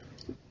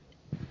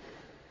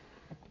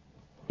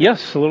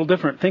Yes, a little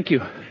different. Thank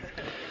you.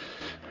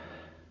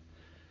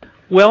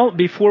 Well,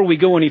 before we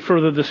go any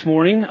further this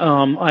morning,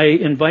 I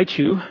invite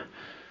you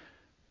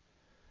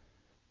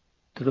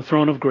to the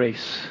throne of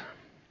grace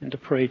and to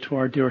pray to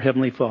our dear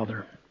Heavenly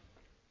Father.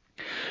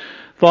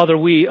 Father,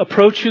 we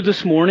approach you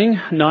this morning,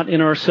 not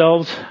in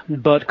ourselves,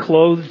 but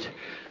clothed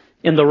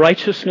in the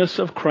righteousness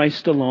of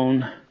Christ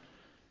alone.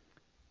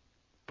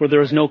 For there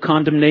is no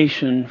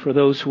condemnation for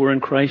those who are in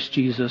Christ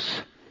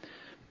Jesus.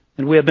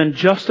 And we have been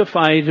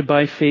justified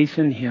by faith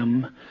in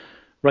Him,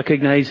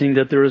 recognizing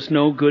that there is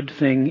no good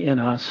thing in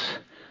us,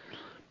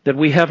 that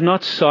we have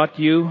not sought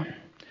you,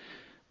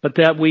 but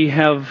that we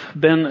have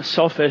been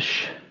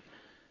selfish,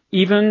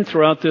 even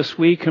throughout this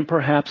week and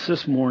perhaps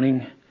this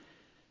morning.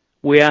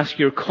 We ask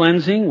your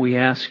cleansing, we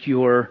ask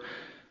your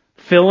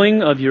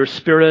filling of your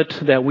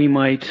Spirit, that we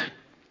might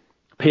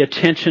pay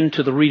attention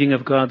to the reading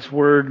of God's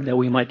Word, that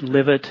we might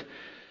live it,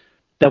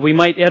 that we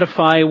might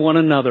edify one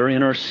another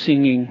in our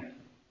singing,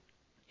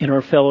 in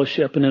our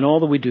fellowship, and in all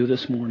that we do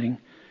this morning.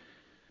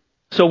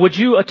 So would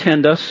you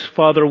attend us?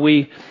 Father,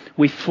 we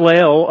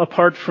flail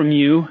apart from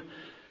you,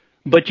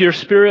 but your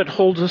Spirit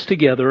holds us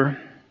together,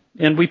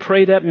 and we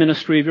pray that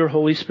ministry of your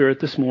Holy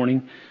Spirit this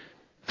morning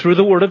through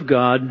the Word of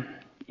God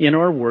in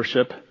our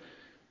worship.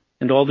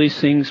 And all these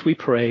things we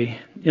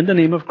pray in the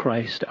name of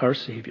Christ, our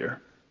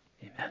Savior.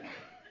 Amen.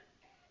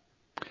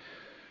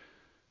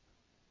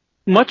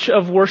 Much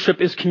of worship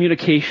is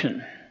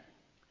communication.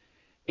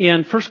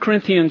 And 1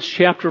 Corinthians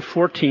chapter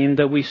 14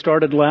 that we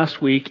started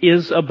last week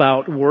is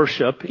about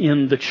worship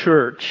in the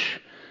church.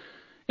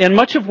 And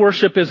much of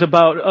worship is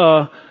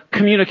about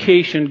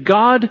communication.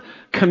 God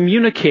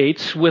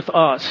communicates with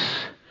us.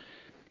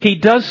 He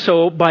does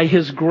so by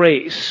His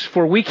grace,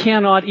 for we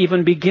cannot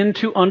even begin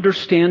to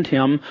understand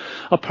Him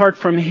apart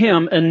from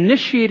Him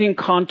initiating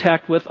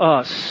contact with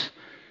us.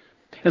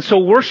 And so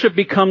worship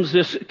becomes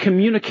this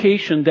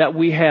communication that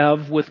we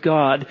have with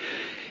God.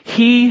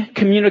 He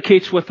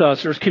communicates with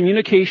us. There's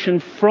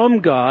communication from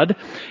God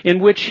in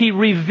which He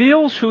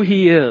reveals who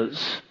He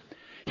is.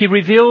 He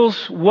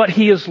reveals what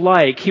He is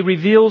like. He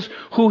reveals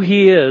who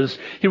He is.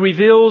 He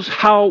reveals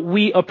how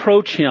we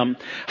approach Him,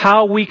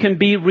 how we can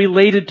be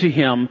related to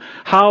Him,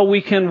 how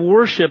we can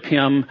worship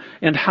Him,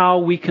 and how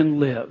we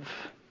can live.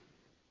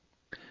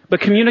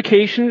 But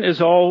communication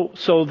is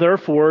also,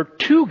 therefore,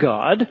 to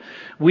God.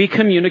 We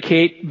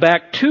communicate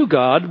back to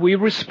God. We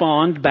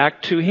respond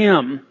back to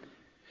Him.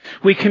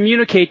 We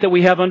communicate that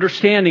we have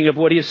understanding of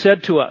what He has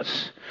said to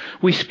us.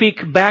 We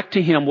speak back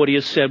to Him what He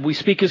has said. We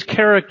speak His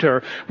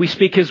character. We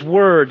speak His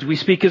words. We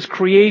speak His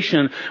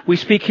creation. We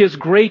speak His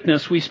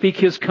greatness. We speak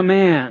His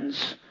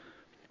commands.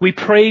 We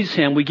praise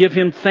Him. We give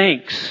Him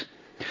thanks.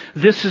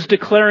 This is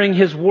declaring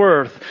His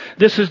worth.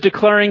 This is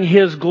declaring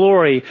His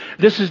glory.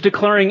 This is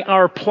declaring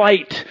our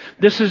plight.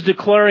 This is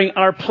declaring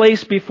our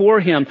place before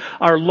Him,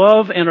 our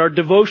love and our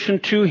devotion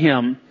to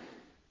Him,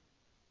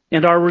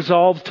 and our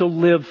resolve to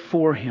live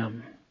for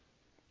Him.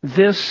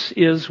 This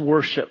is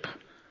worship.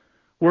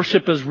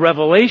 Worship is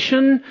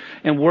revelation,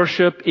 and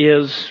worship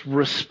is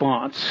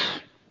response.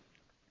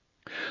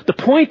 The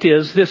point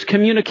is, this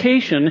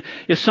communication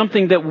is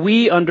something that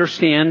we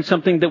understand,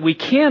 something that we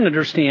can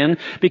understand,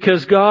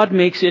 because God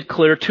makes it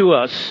clear to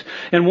us.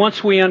 And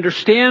once we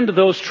understand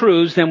those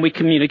truths, then we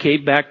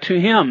communicate back to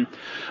Him.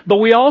 But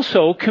we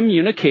also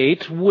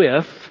communicate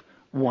with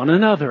one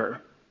another.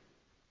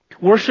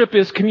 Worship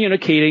is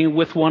communicating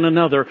with one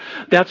another.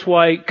 That's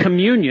why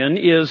communion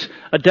is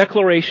a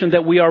declaration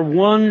that we are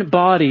one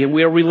body and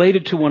we are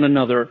related to one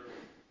another.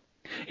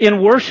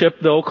 In worship,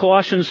 though,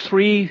 Colossians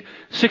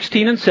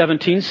 3:16 and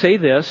 17 say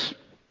this: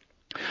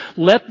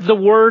 "Let the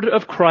word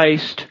of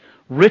Christ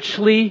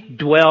richly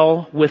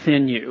dwell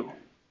within you,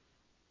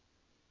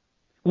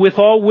 with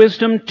all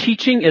wisdom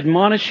teaching,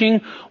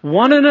 admonishing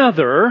one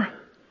another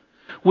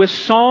with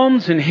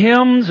psalms and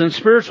hymns and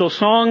spiritual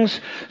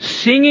songs,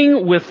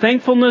 singing with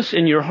thankfulness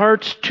in your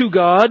hearts to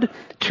God,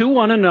 to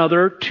one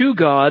another, to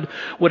God.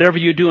 Whatever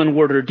you do in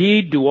word or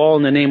deed, do all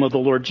in the name of the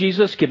Lord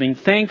Jesus, giving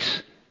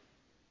thanks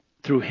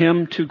through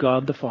Him to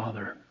God the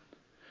Father."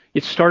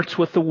 It starts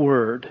with the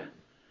Word.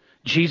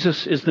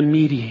 Jesus is the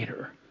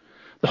mediator.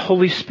 The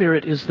Holy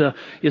Spirit is the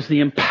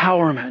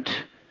empowerment.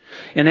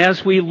 And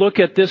as we look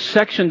at this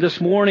section this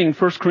morning,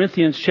 1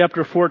 Corinthians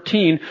chapter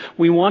 14,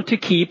 we want to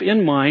keep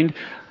in mind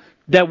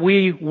that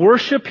we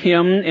worship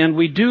Him, and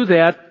we do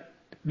that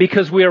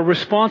because we are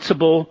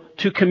responsible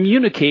to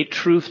communicate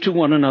truth to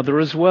one another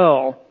as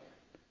well.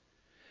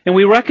 And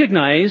we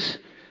recognize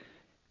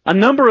a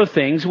number of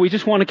things we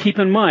just want to keep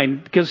in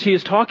mind, because he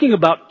is talking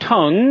about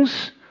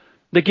tongues,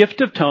 the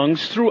gift of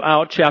tongues,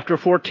 throughout chapter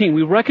 14.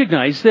 We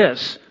recognize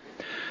this,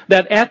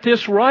 that at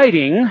this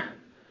writing,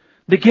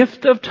 the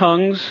gift of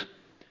tongues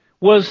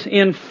was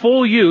in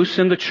full use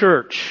in the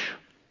church.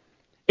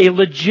 A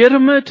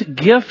legitimate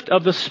gift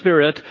of the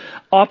Spirit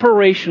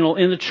operational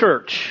in the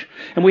church.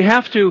 And we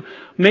have to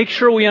make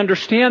sure we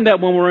understand that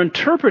when we're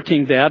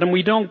interpreting that, and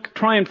we don't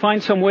try and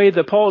find some way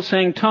that Paul is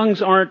saying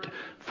tongues aren't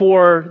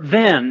for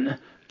then.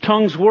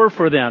 Tongues were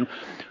for then.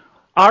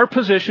 Our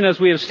position, as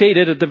we have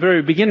stated at the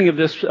very beginning of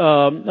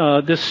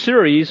this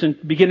series, and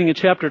beginning in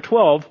chapter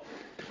 12,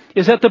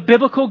 is that the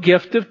biblical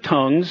gift of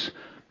tongues,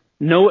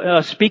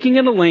 speaking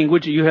in a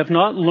language that you have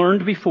not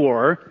learned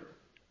before,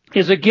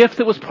 is a gift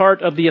that was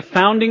part of the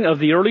founding of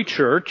the early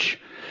church,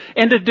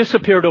 and it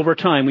disappeared over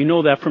time. We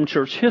know that from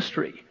church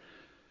history.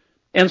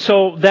 And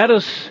so that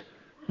is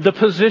the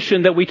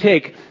position that we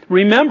take,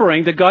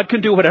 remembering that God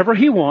can do whatever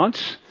He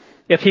wants.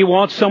 If He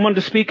wants someone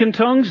to speak in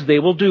tongues, they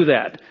will do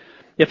that.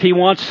 If He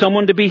wants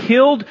someone to be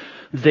healed,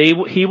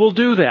 He will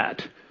do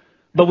that.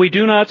 But we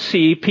do not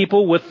see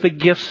people with the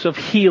gifts of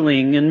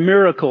healing and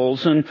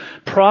miracles and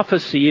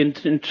prophecy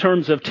in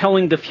terms of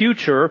telling the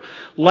future,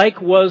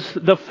 like was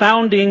the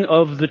founding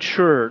of the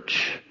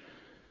church.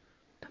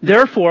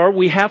 Therefore,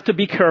 we have to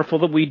be careful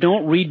that we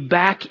don't read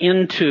back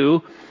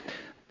into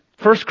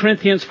 1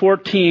 Corinthians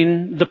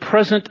 14, the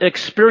present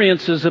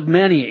experiences of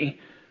many.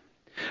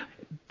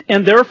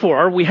 And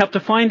therefore, we have to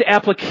find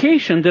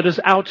application that is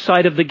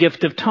outside of the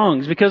gift of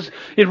tongues, because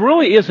it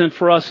really isn't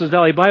for us as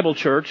Valley Bible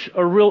Church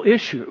a real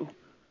issue.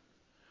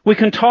 We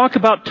can talk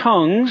about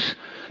tongues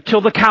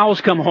till the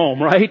cows come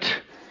home, right?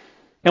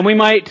 And we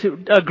might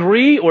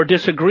agree or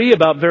disagree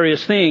about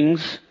various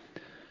things,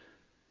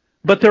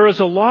 but there is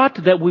a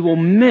lot that we will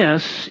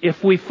miss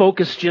if we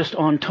focus just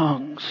on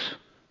tongues.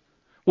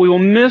 We will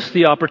miss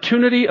the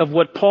opportunity of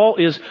what Paul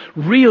is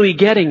really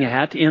getting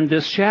at in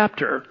this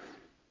chapter.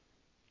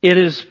 It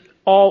is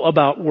all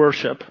about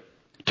worship.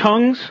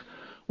 Tongues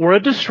were a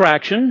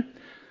distraction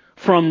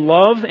from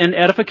love and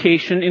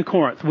edification in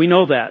Corinth. We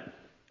know that.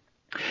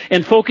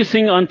 And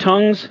focusing on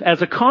tongues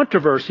as a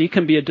controversy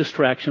can be a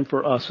distraction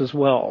for us as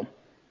well.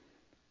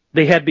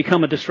 They had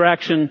become a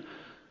distraction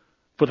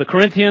for the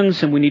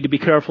Corinthians, and we need to be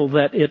careful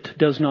that it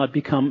does not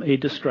become a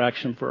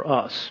distraction for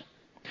us.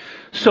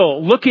 So,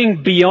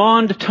 looking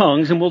beyond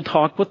tongues, and we'll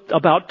talk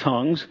about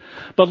tongues,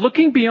 but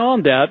looking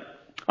beyond that,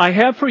 I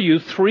have for you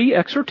 3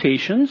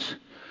 exhortations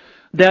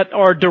that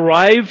are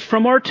derived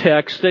from our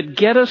text that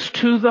get us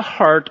to the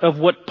heart of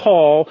what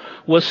Paul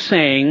was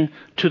saying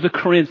to the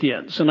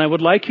Corinthians. And I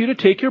would like you to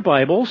take your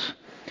Bibles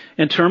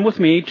and turn with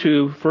me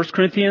to 1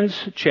 Corinthians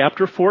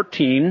chapter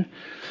 14.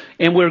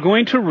 And we're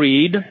going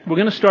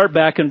to start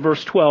back in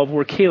verse 12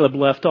 where Caleb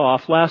left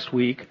off last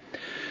week.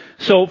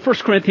 So 1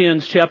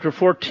 Corinthians chapter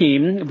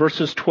 14,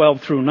 verses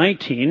 12 through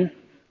 19.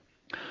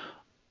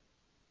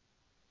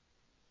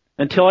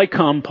 Until I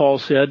come, Paul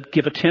said,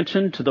 give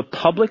attention to the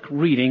public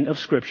reading of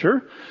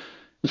Scripture.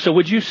 So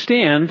would you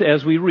stand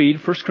as we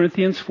read 1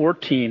 Corinthians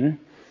 14,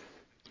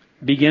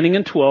 beginning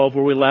in 12,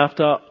 where we left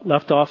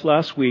off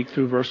last week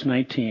through verse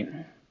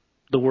 19,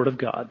 the Word of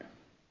God.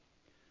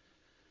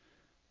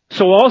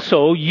 So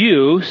also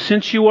you,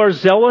 since you are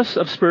zealous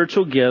of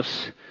spiritual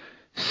gifts,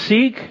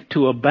 seek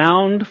to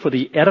abound for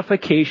the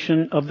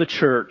edification of the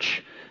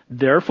church.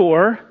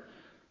 Therefore,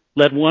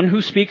 let one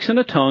who speaks in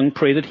a tongue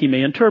pray that he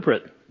may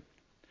interpret.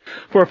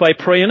 For if I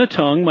pray in a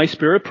tongue, my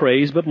spirit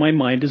prays, but my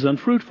mind is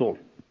unfruitful.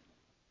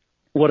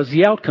 What is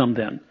the outcome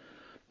then?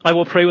 I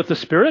will pray with the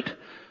spirit,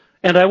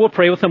 and I will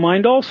pray with the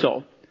mind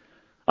also.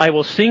 I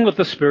will sing with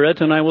the spirit,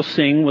 and I will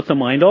sing with the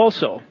mind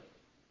also.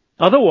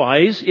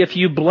 Otherwise, if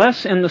you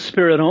bless in the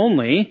spirit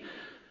only,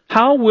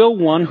 how will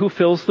one who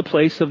fills the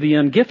place of the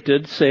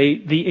ungifted say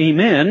the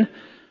Amen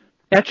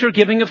at your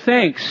giving of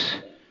thanks,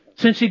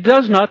 since he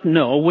does not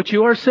know what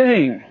you are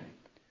saying?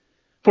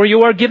 For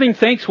you are giving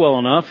thanks well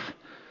enough,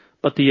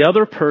 but the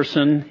other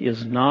person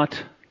is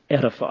not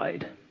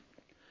edified.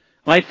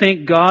 I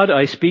thank God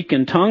I speak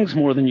in tongues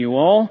more than you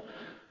all.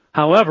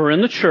 However,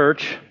 in the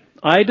church,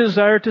 I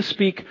desire to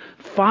speak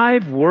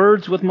 5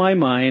 words with my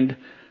mind,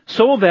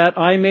 so that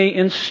I may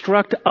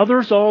instruct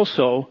others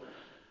also,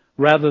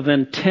 rather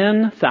than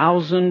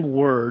 10,000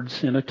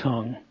 words in a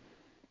tongue.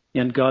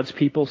 And God's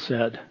people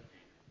said,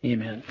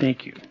 Amen.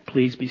 Thank you.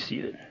 Please be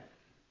seated.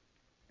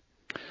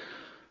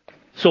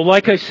 So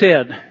like I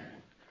said,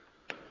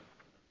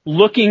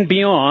 looking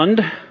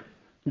beyond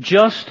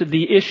just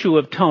the issue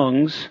of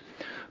tongues,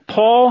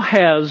 Paul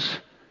has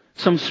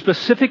some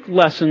specific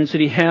lessons that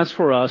he has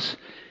for us,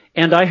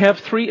 and I have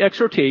 3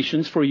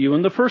 exhortations for you,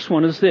 and the first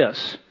one is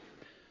this.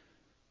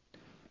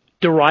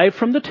 Derived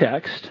from the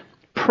text,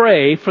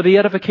 pray for the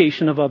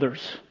edification of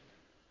others.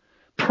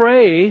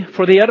 Pray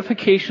for the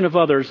edification of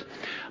others.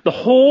 The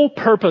whole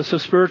purpose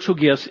of spiritual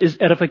gifts is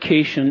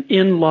edification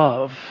in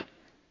love.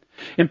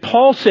 And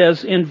Paul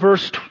says in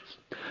verse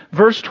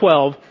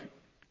 12,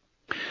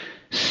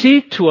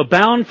 seek to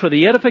abound for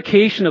the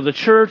edification of the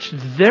church.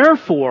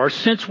 Therefore,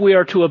 since we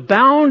are to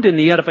abound in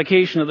the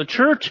edification of the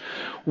church,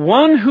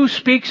 one who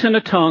speaks in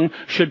a tongue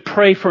should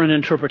pray for an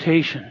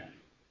interpretation.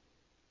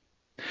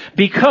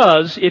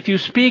 Because if you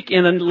speak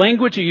in a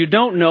language that you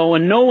don't know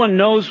and no one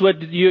knows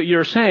what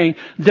you're saying,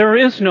 there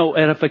is no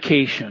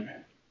edification.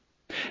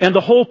 And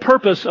the whole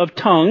purpose of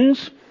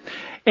tongues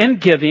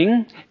and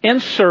giving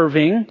and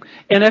serving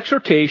and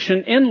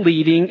exhortation and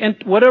leading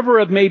and whatever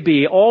it may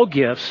be, all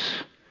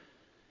gifts,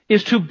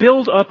 is to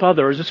build up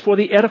others. It's for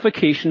the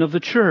edification of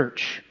the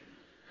church.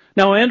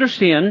 Now, I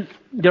understand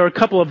there are a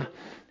couple of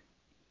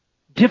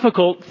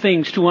difficult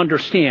things to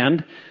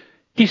understand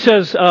He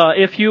says,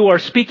 if you are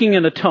speaking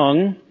in a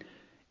tongue,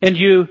 and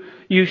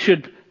you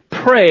should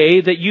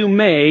pray that you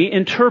may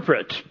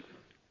interpret.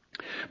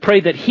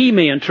 Pray that he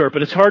may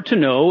interpret. It's hard to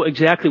know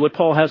exactly what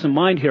Paul has in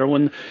mind here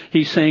when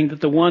he's saying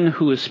that the one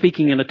who is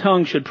speaking in a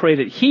tongue should pray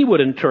that he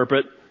would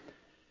interpret.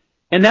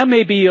 And that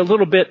may be a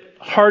little bit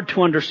hard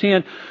to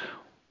understand.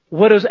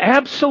 What is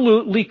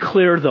absolutely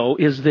clear, though,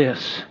 is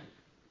this.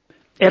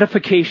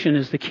 Edification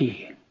is the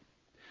key.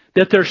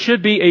 That there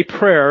should be a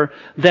prayer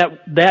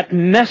that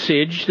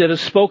message that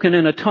is spoken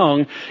in a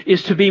tongue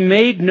is to be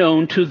made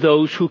known to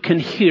those who can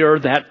hear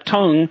that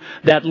tongue,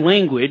 that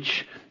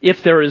language,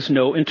 if there is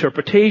no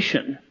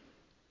interpretation.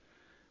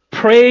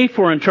 Pray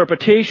for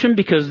interpretation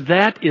because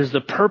that is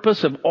the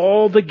purpose of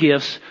all the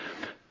gifts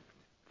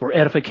for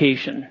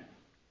edification.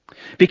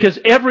 Because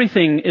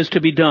everything is to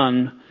be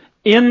done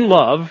in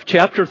love.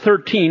 Chapter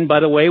 13,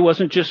 by the way,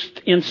 wasn't just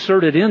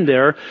inserted in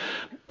there.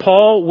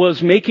 Paul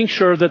was making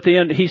sure that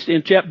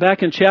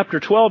back in chapter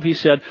 12, he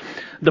said,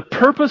 the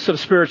purpose of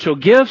spiritual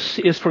gifts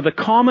is for the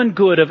common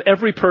good of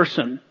every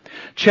person.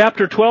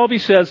 Chapter 12, he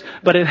says,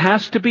 but it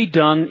has to be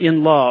done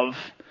in love.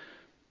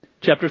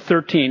 Chapter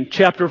 13.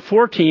 Chapter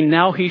 14,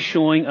 now he's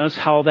showing us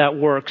how that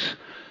works.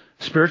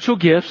 Spiritual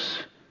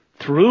gifts,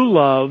 through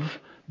love,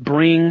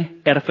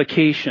 bring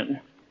edification.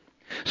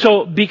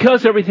 So,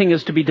 because everything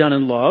is to be done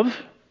in love,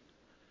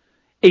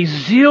 a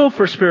zeal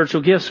for spiritual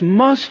gifts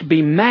must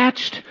be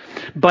matched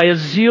by a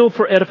zeal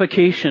for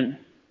edification.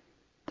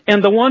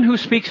 And the one who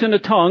speaks in a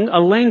tongue, a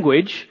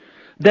language,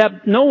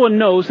 that no one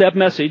knows that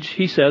message,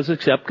 he says,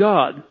 except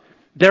God.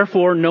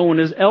 Therefore, no one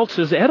else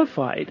is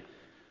edified.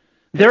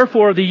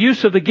 Therefore, the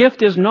use of the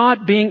gift is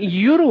not being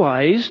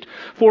utilized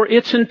for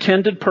its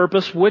intended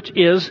purpose, which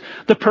is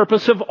the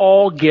purpose of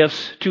all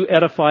gifts to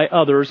edify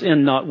others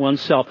and not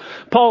oneself.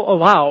 Paul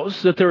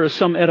allows that there is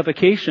some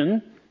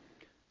edification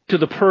to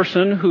the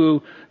person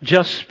who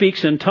just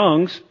speaks in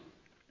tongues,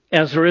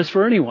 as there is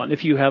for anyone.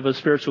 If you have a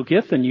spiritual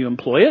gift and you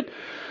employ it,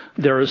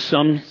 there is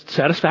some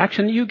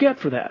satisfaction that you get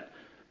for that.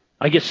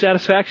 I get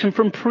satisfaction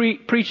from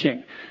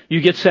preaching.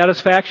 You get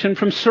satisfaction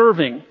from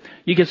serving.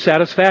 You get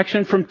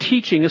satisfaction from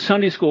teaching a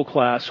Sunday school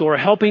class or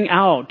helping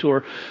out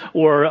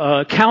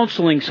or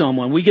counseling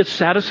someone. We get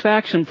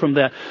satisfaction from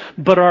that.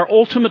 But our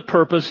ultimate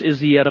purpose is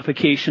the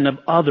edification of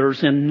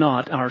others and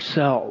not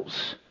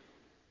ourselves.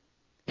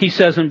 He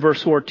says in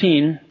verse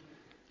 14,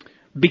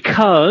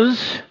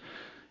 because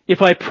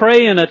if I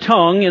pray in a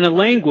tongue, in a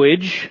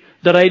language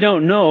that I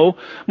don't know,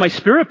 my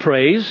spirit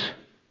prays,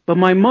 but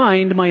my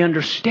mind, my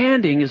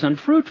understanding is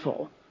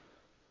unfruitful.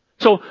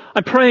 So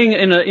I'm praying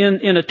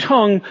in a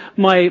tongue,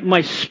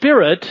 my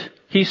spirit,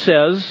 he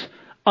says,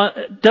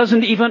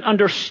 doesn't even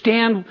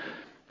understand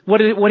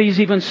what he's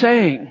even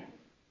saying.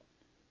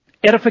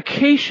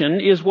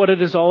 Edification is what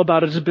it is all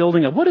about. It is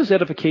building up. What is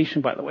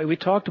edification, by the way? We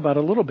talked about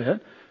it a little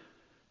bit.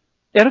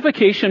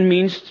 Edification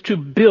means to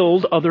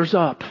build others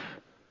up.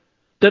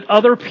 That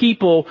other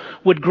people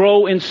would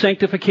grow in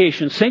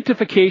sanctification.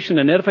 Sanctification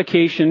and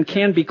edification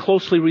can be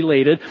closely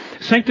related.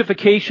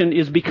 Sanctification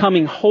is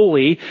becoming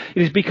holy.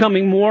 It is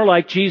becoming more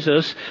like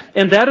Jesus.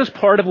 And that is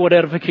part of what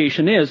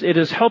edification is. It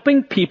is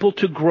helping people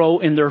to grow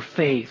in their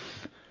faith.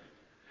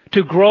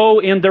 To grow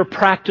in their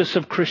practice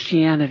of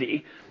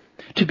Christianity.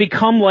 To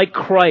become like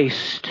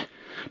Christ.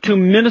 To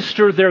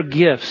minister their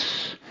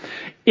gifts.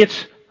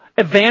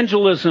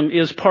 Evangelism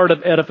is part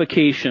of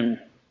edification.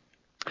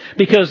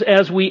 Because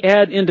as we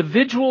add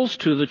individuals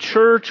to the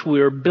church,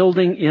 we're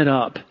building it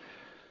up.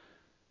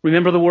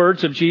 Remember the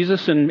words of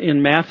Jesus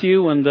in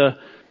Matthew when the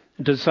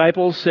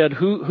disciples said,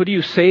 Who do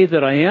you say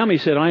that I am? He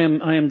said, I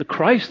am the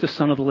Christ, the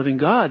Son of the living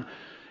God.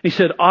 He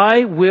said,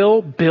 I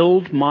will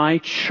build my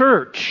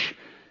church,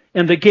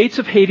 and the gates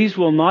of Hades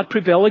will not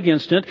prevail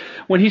against it.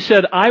 When he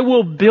said, I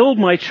will build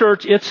my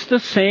church, it's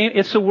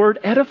the word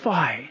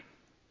edify.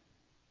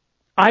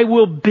 I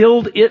will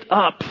build it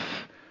up.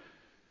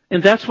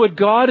 And that's what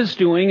God is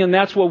doing, and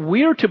that's what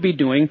we're to be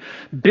doing,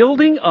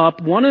 building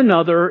up one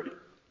another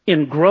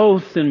in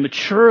growth, in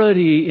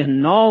maturity,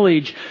 in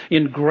knowledge,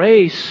 in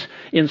grace,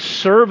 in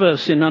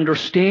service, in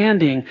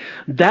understanding.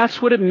 That's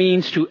what it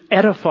means to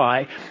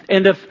edify.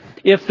 And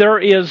if there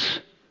is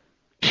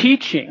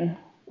teaching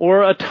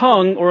or a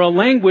tongue or a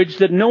language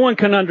that no one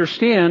can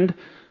understand,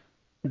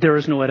 there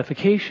is no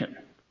edification.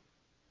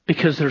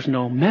 Because there's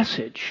no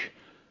message.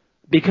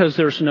 Because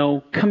there's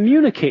no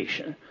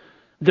communication.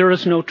 There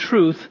is no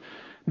truth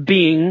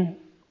being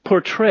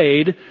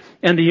portrayed,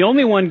 and the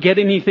only one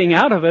getting anything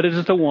out of it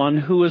is the one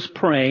who is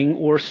praying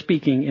or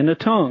speaking in a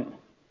tongue.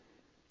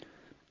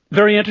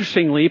 Very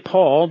interestingly,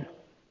 Paul,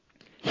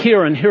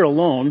 here and here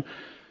alone,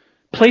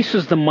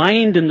 places the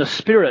mind and the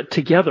spirit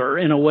together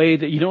in a way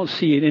that you don't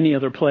see in any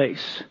other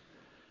place.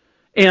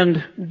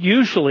 And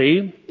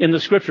usually, in the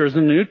Scriptures,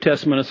 in the New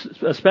Testament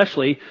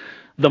especially,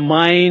 the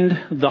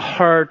mind, the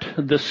heart,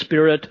 the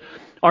spirit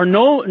are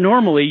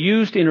normally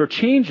used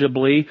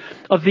interchangeably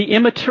of the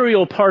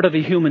immaterial part of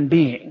a human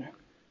being.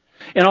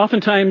 And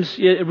oftentimes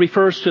it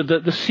refers to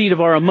the seat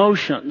of our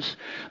emotions,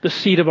 the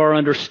seat of our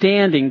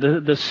understanding,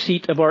 the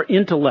seat of our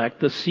intellect,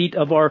 the seat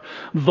of our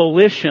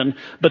volition.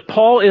 But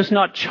Paul is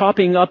not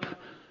chopping up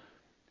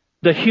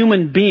the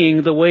human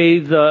being the way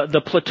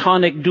the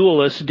Platonic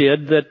dualists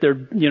did,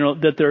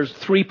 that there's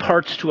three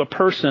parts to a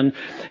person.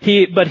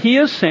 But he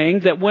is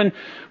saying that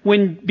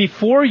when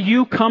before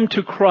you come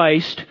to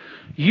Christ,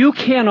 you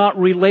cannot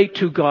relate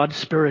to God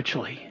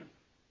spiritually,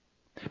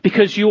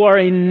 because you are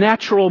a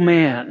natural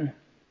man.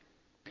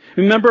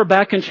 Remember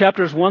back in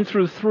chapters 1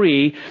 through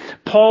 3,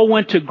 Paul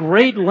went to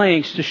great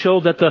lengths to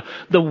show that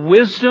the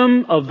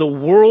wisdom of the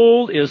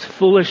world is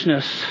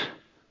foolishness.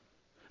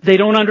 They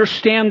don't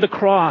understand the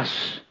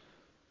cross.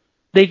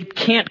 They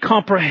can't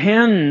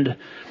comprehend.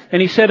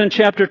 And he said in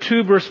chapter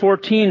 2, verse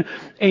 14,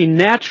 a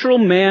natural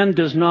man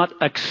does not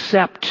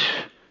accept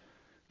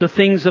the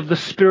things of the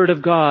Spirit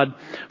of God,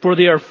 for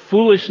they are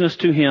foolishness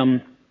to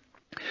him.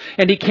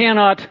 And he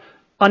cannot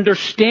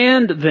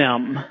understand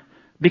them,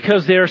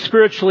 because they are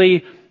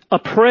spiritually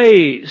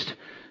appraised.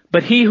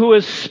 But he who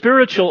is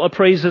spiritual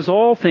appraises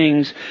all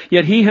things,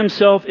 yet he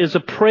himself is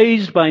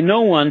appraised by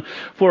no one.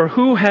 For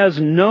who has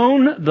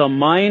known the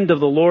mind of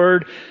the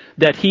Lord,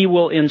 that he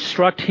will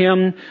instruct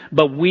him?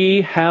 But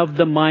we have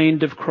the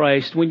mind of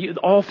Christ.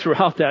 All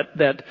throughout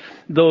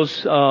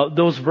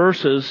those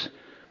verses,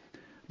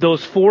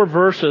 those 4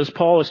 verses,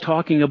 Paul is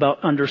talking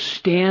about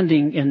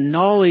understanding and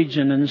knowledge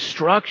and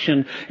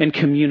instruction and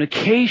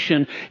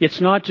communication.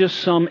 It's not just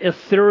some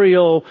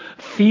ethereal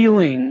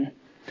feeling.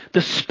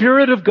 The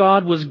Spirit of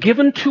God was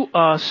given to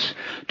us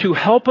to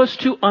help us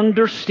to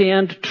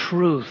understand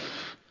truth.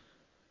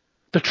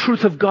 The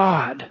truth of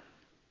God.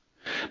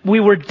 We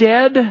were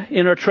dead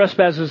in our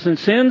trespasses and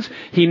sins.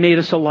 He made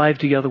us alive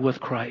together with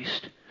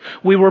Christ.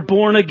 We were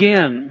born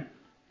again.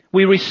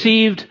 We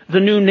received the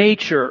new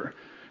nature.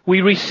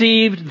 We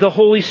received the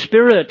Holy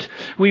Spirit.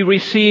 We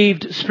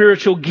received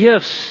spiritual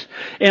gifts.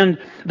 And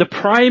the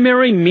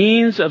primary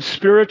means of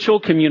spiritual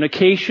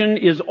communication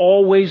is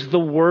always the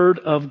Word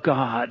of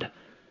God.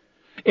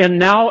 And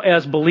now,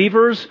 as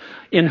believers,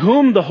 in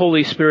whom the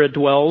Holy Spirit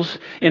dwells,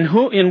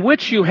 in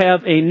which you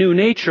have a new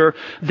nature,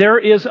 there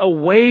is a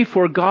way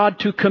for God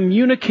to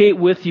communicate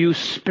with you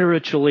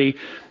spiritually.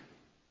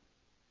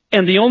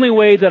 And the only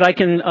way that I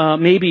can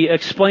maybe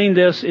explain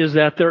this is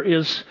that there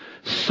is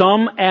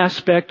some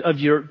aspect of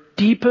your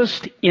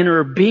deepest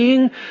inner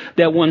being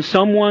that when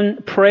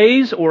someone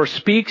prays or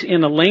speaks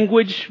in a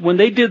language, when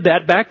they did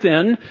that back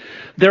then,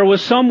 there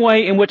was some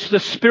way in which the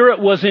Spirit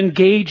was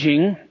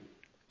engaging,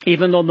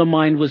 even though the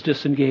mind was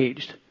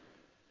disengaged.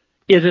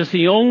 It is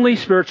the only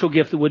spiritual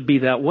gift that would be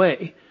that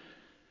way.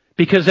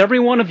 Because every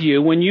one of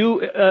you, when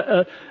you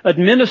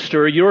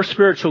administer your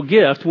spiritual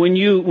gift, when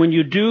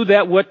you do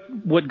that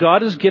what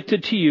God has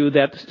gifted to you,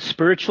 that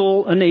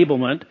spiritual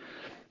enablement,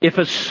 if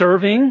it's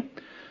serving,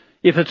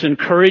 if it's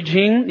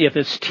encouraging, if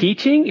it's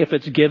teaching, if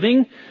it's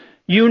giving,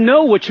 you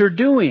know what you're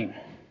doing.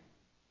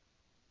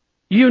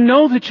 You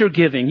know that you're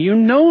giving. You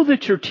know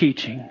that you're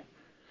teaching.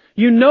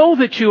 You know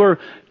that you are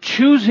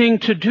choosing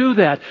to do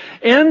that.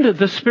 And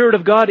the Spirit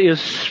of God is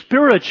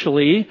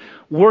spiritually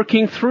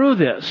working through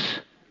this.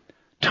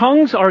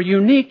 Tongues are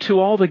unique to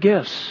all the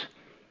gifts,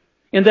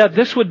 in that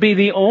this would be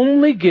the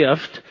only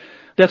gift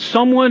that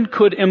someone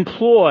could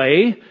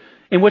employ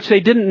in which they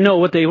didn't know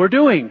what they were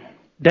doing.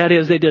 That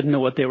is, they didn't know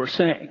what they were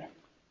saying.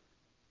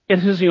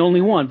 It is the only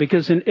one,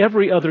 because in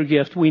every other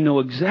gift we know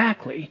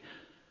exactly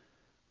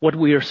what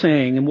we are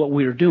saying and what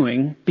we are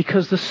doing,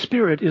 because the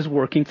Spirit is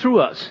working through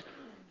us.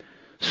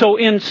 So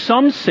in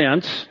some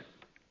sense,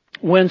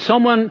 when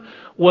someone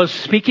was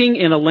speaking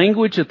in a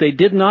language that they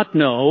did not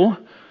know,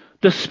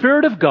 the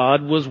Spirit of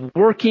God was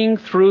working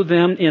through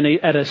them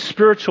at a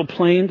spiritual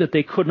plane that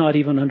they could not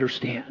even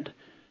understand.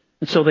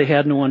 And so they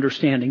had no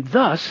understanding.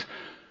 Thus,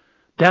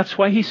 that's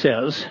why he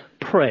says,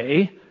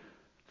 pray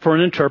for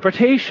an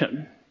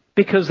interpretation,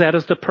 because that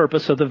is the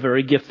purpose of the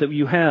very gift that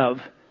you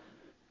have.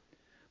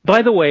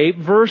 By the way,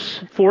 verse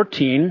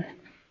 14,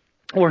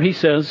 where he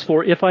says,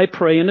 for if I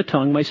pray in a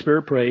tongue, my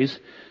spirit prays,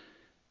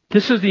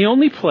 this is the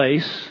only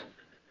place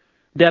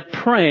that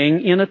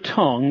praying in a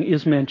tongue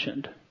is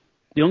mentioned.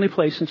 The only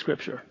place in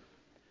Scripture.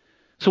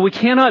 So we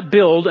cannot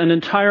build an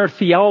entire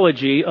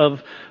theology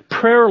of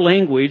prayer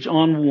language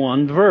on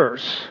one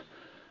verse.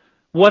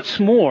 What's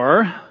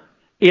more,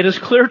 it is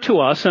clear to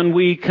us, and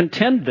we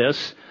contend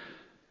this,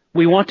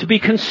 we want to be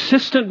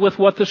consistent with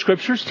what the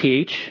Scriptures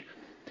teach.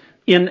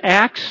 In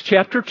Acts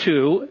chapter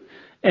 2,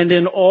 and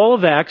in all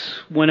of Acts,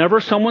 whenever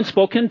someone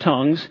spoke in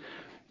tongues,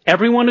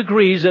 everyone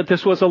agrees that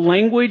this was a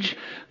language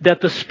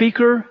that the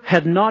speaker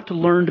had not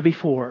learned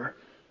before.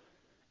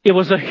 It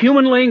was a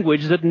human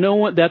language that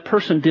that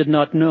person did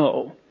not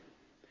know.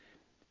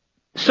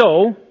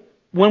 So,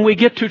 when we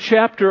get to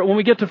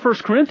 1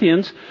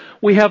 Corinthians,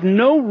 we have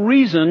no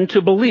reason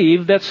to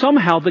believe that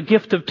somehow the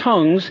gift of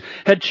tongues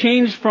had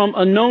changed from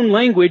a known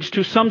language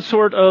to some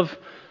sort of,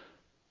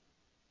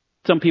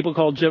 some people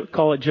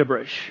call it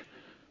gibberish.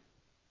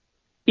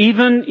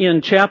 Even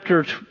in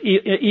chapter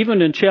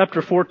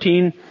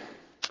 14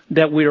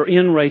 that we are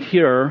in right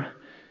here,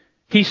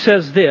 He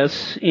says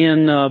this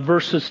in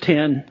verses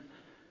 10.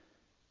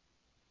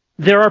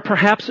 There are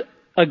perhaps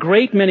a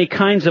great many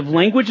kinds of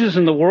languages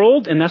in the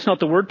world, and that's not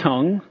the word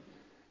tongue,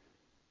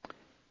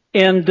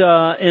 and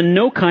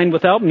no kind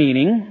without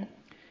meaning.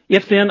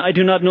 If then I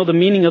do not know the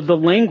meaning of the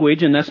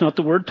language, and that's not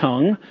the word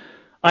tongue,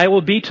 I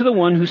will be to the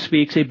one who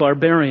speaks a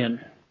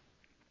barbarian.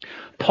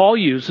 Paul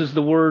uses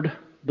the word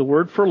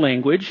for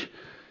language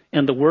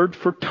and the word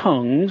for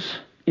tongues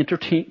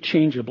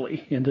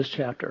interchangeably in this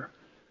chapter.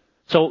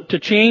 So to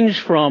change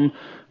from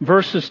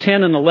verses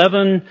 10 and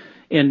 11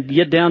 and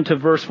get down to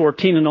verse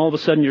 14 and all of a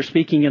sudden you're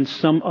speaking in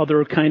some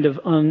other kind of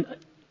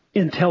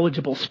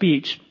unintelligible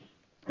speech,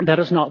 that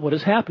is not what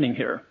is happening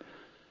here.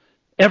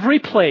 Every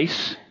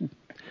place,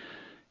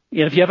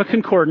 if you have a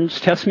concordance,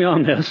 test me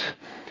on this,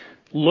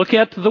 look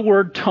at the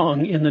word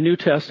tongue in the New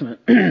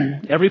Testament.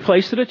 Every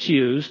place that it's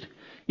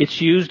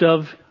used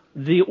of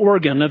the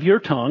organ of your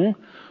tongue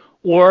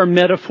or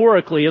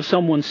metaphorically of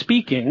someone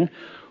speaking,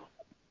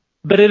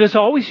 but it is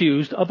always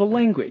used of a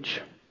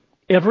language.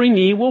 Every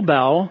knee will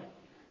bow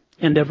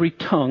and every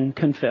tongue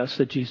confess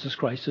that Jesus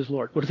Christ is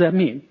Lord. What does that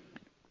mean?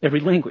 Every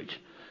language.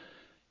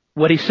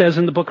 What he says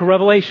in the book of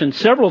Revelation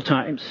several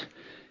times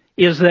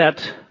is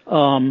that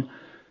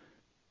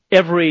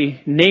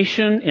every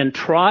nation and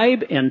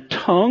tribe and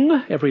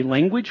tongue, every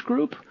language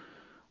group,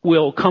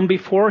 will come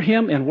before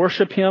him and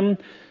worship him.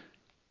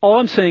 All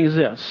I'm saying is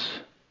this.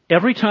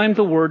 Every time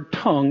the word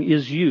tongue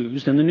is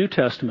used in the New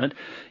Testament,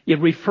 it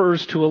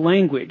refers to a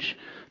language.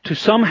 To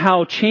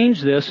somehow change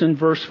this in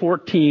verse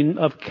 14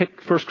 of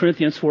 1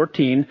 Corinthians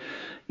 14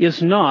 is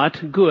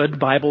not good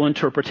Bible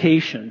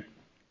interpretation.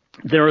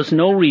 There is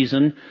no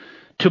reason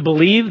to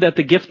believe that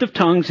the gift of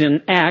tongues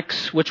in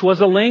Acts, which was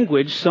a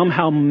language,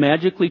 somehow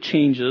magically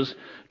changes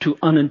to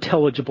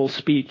unintelligible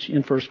speech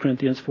in 1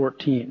 Corinthians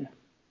 14.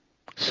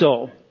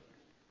 So,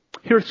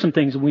 here are some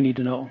things that we need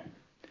to know.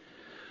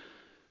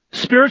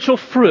 Spiritual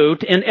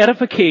fruit and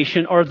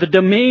edification are the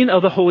domain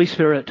of the Holy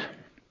Spirit.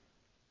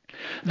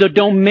 The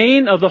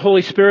domain of the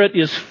Holy Spirit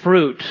is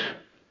fruit.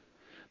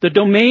 The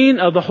domain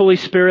of the Holy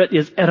Spirit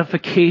is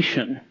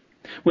edification.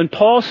 When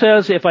Paul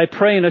says, if I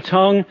pray in a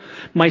tongue,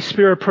 my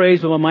spirit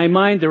prays, but in my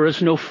mind there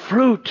is no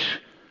fruit.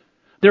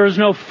 There is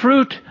no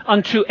fruit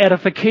unto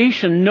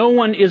edification. No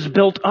one is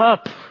built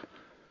up.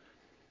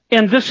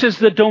 And this is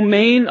the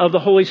domain of the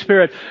Holy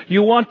Spirit.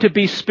 You want to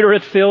be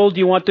Spirit-filled.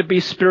 You want to be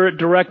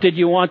Spirit-directed.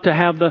 You want to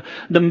have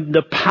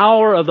the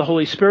power of the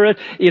Holy Spirit.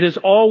 It is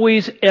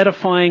always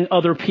edifying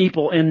other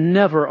people and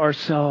never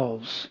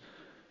ourselves.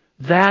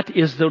 That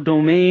is the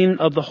domain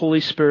of the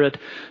Holy Spirit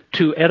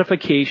to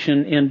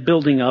edification and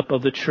building up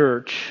of the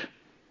church.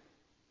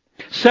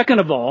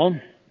 Second of all,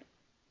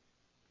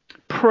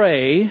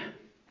 pray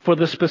for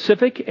the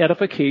specific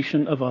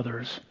edification of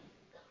others.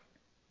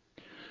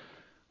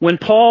 When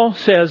Paul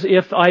says,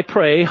 if I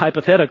pray,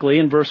 hypothetically,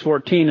 in verse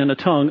 14 in a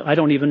tongue, I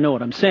don't even know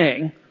what I'm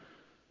saying.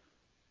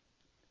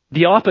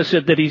 The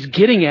opposite that he's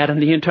getting at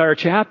in the entire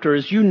chapter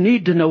is you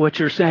need to know what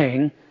you're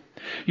saying.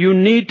 You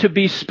need to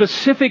be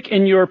specific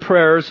in your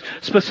prayers,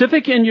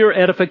 specific in your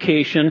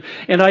edification.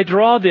 And I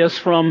draw this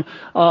from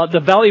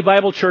the Valley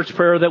Bible Church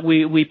prayer that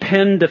we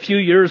penned a few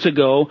years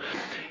ago.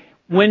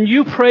 When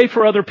you pray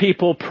for other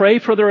people, pray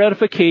for their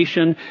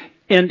edification.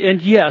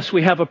 And yes,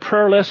 we have a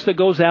prayer list that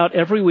goes out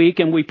every week,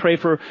 and we pray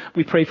for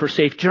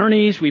safe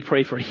journeys, we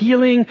pray for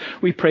healing,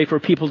 we pray for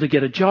people to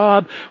get a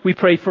job, we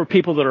pray for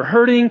people that are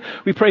hurting,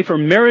 we pray for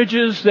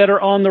marriages that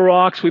are on the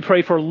rocks, we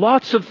pray for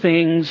lots of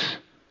things.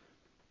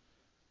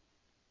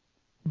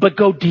 But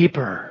go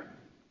deeper.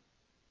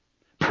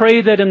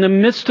 Pray that in the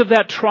midst of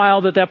that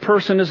trial that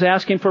person is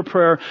asking for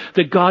prayer,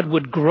 that God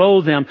would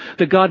grow them,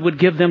 that God would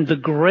give them the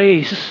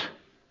grace,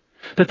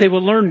 that they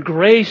will learn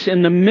grace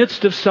in the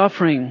midst of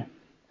suffering.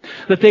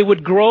 That they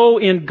would grow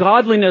in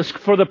godliness.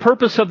 For the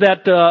purpose of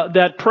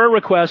that prayer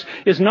request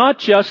is not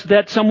just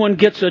that someone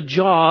gets a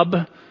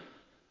job,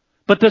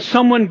 but that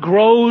someone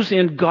grows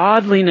in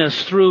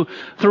godliness through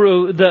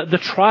the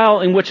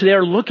trial in which they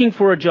are looking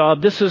for a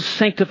job. This is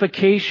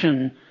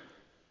sanctification,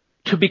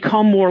 to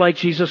become more like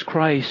Jesus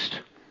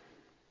Christ.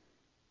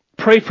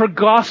 Pray for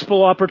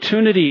gospel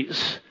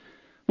opportunities.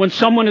 When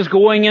someone is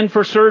going in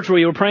for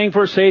surgery, we're praying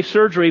for a safe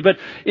surgery, but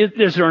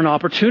is there an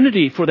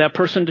opportunity for that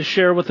person to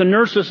share with the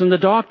nurses and the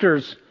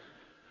doctors?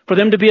 For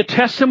them to be a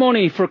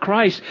testimony for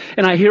Christ?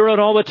 And I hear it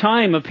all the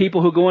time of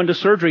people who go into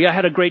surgery. I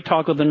had a great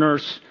talk with the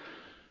nurse.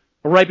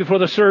 Right before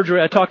the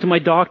surgery, I talked to my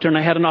doctor and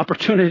I had an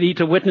opportunity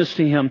to witness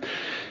to him.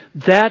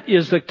 That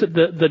is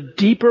the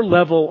deeper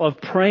level of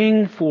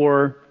praying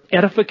for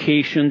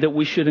edification that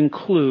we should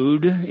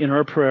include in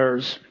our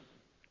prayers.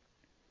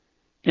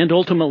 And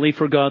ultimately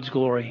for God's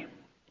glory.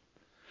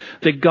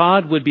 That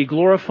God would be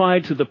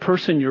glorified to the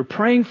person you're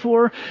praying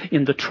for,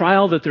 in the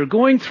trial that they're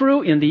going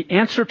through, in the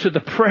answer to the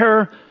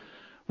prayer,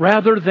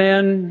 rather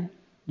than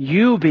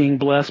you being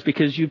blessed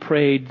because you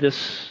prayed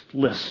this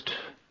list.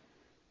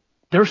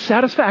 There's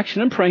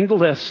satisfaction in praying the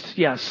list,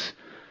 yes.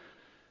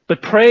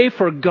 But pray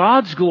for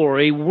God's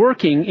glory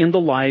working in the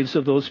lives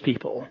of those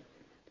people.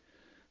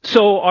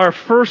 So our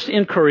first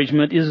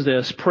encouragement is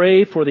this: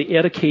 pray for the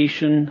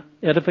edification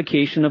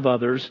of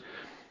others.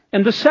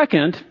 And the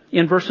second,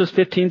 in verses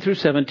 15 through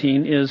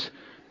 17, is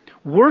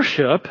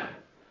worship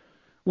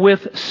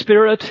with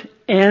spirit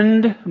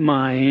and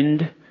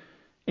mind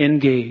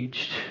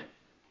engaged.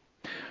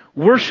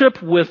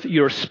 Worship with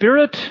your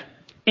spirit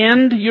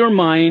and your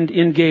mind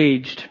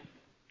engaged.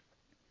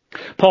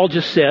 Paul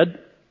just said,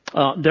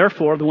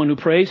 therefore, the one who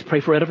prays, pray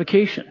for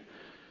edification.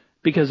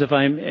 Because if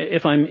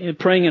I'm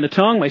praying in a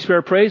tongue, my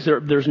spirit prays,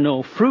 there's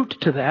no fruit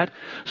to that.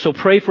 So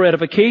pray for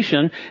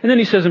edification. And then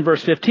he says in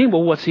verse 15,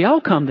 well, what's the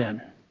outcome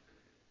then?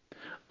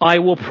 I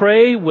will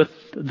pray with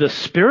the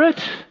spirit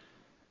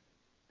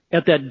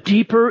at that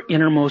deeper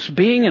innermost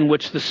being in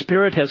which the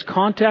spirit has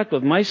contact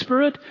with my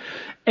spirit.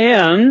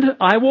 And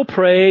I will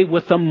pray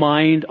with the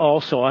mind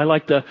also. I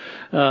like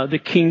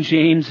the King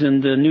James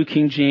and the New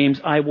King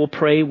James. I will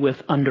pray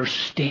with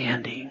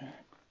understanding.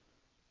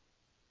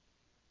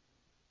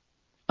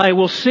 I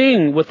will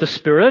sing with the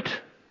Spirit,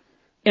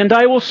 and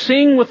I will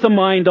sing with the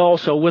mind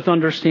also, with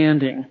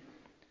understanding.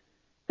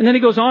 And then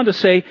he goes on to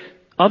say,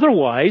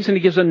 otherwise, and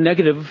he gives a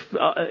negative,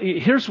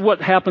 here's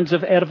what happens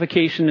if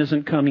edification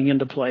isn't coming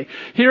into play.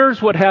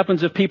 Here's what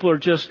happens if people are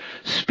just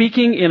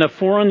speaking in a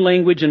foreign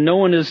language and no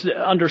one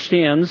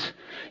understands.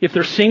 If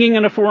they're singing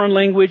in a foreign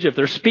language, if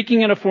they're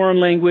speaking in a foreign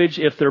language,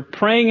 if they're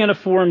praying in a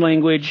foreign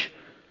language,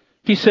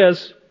 he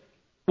says,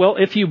 well,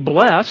 if you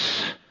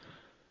bless,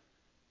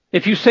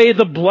 if you say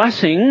the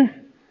blessing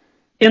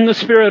in the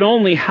Spirit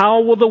only,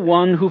 how will the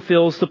one who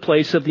fills the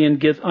place of the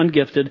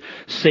ungifted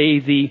say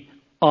the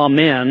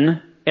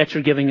Amen at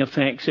your giving of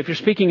thanks? If you're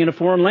speaking in a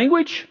foreign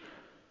language,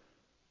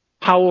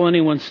 how will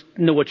anyone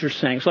know what you're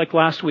saying? It's like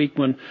last week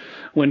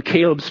when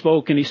Caleb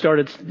spoke and he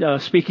started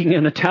speaking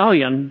in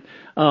Italian.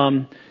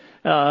 In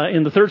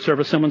the third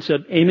service, someone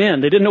said, Amen.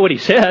 They didn't know what he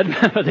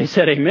said, but they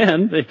said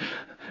Amen.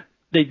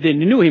 They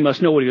knew he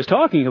must know what he was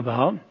talking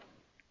about.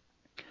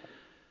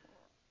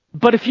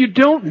 But if you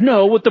don't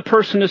know what the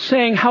person is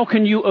saying, how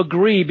can you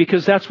agree?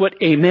 Because that's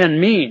what amen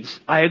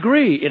means. I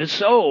agree. It is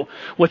so.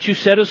 What you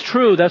said is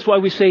true. That's why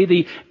we say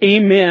the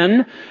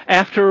amen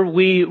after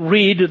we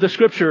read the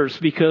scriptures,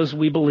 because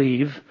we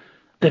believe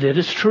that it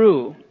is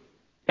true.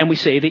 And we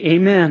say the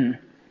amen.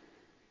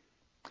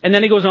 And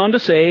then he goes on to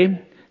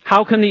say,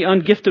 how can the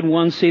ungifted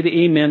one say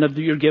the amen of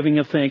your giving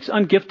of thanks?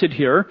 Ungifted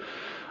here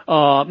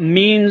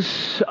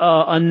means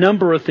a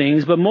number of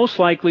things, but most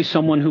likely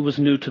someone who was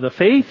new to the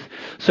faith,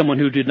 someone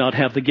who did not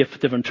have the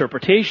gift of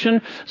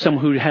interpretation,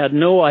 someone who had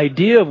no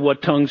idea of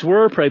what tongues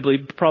were,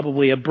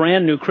 probably a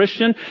brand new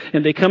Christian,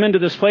 and they come into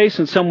this place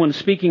and someone's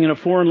speaking in a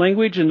foreign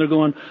language and they're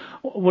going,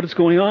 what is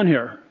going on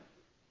here?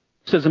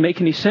 It doesn't make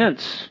any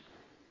sense.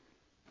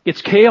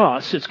 It's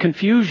chaos. It's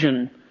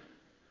confusion.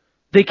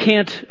 They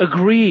can't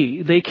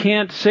agree. They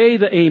can't say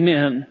the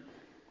amen.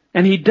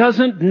 And he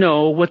doesn't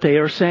know what they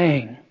are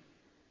saying.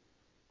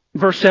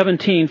 Verse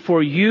 17,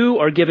 for you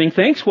are giving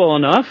thanks well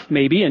enough,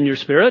 maybe in your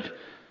spirit,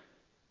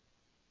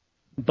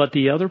 but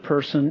the other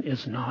person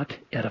is not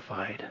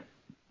edified.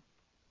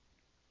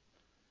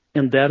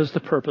 And that is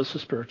the purpose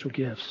of spiritual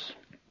gifts.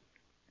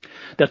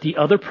 That the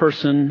other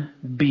person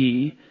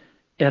be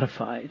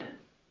edified.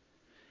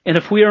 And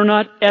if we are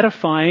not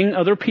edifying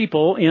other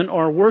people in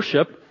our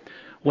worship,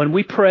 when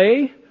we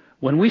pray,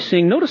 when we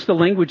sing, notice the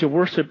language of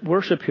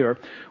worship here.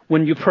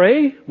 When you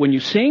pray, when you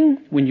sing,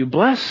 when you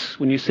bless,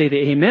 when you say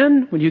the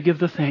amen, when you give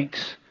the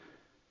thanks.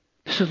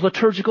 This is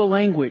liturgical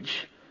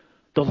language.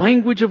 The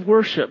language of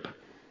worship.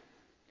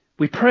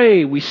 We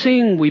pray, we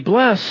sing, we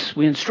bless,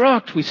 we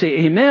instruct, we say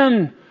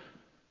amen.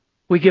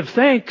 We give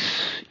thanks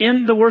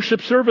in the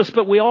worship service,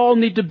 but we all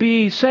need to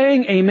be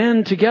saying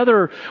amen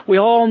together. We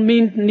all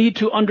need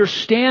to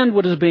understand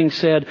what is being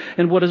said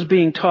and what is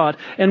being taught.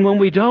 And when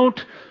we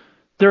don't,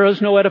 there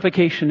is no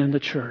edification in the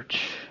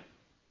church.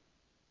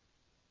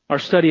 Our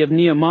study of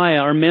Nehemiah,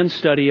 our men's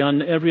study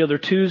on every other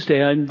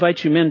Tuesday, I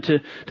invite you men to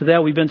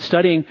that. We've been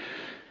studying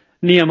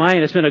Nehemiah,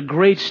 and it's been a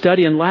great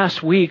study. And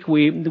last week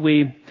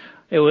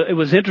it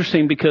was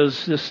interesting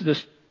because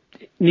this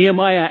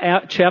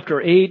Nehemiah chapter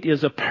 8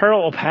 is a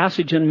parallel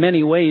passage in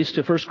many ways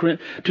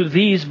to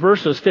these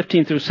verses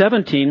 15 through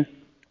 17.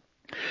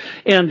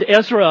 And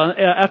Ezra,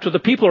 after the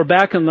people are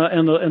back in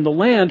the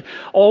land,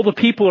 all the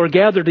people are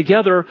gathered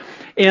together,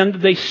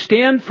 and they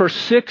stand for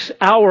 6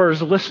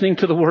 hours listening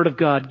to the Word of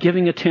God,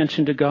 giving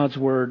attention to God's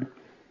Word.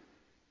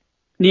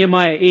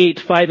 Nehemiah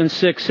 8, 5 and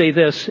 6 say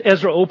this,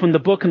 Ezra opened the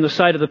book in the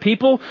sight of the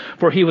people,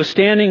 for he was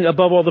standing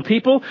above all the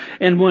people,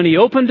 and when he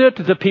opened it,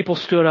 the people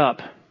stood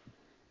up.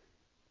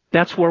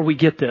 That's where we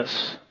get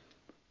this.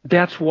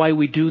 That's why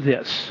we do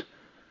this.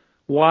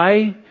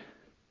 Why?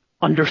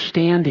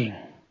 Understanding.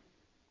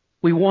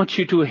 We want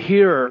you to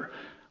hear.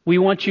 We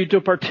want you to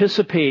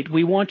participate.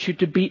 We want you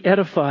to be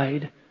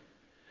edified.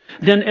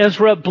 Then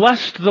Ezra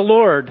blessed the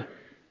Lord,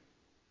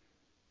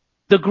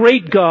 the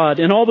great God,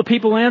 and all the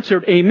people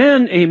answered,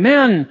 Amen,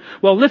 Amen,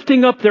 while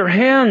lifting up their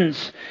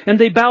hands. And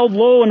they bowed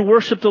low and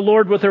worshiped the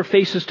Lord with their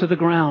faces to the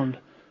ground.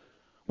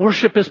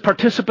 Worship is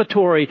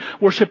participatory.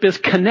 Worship is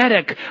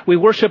kinetic. We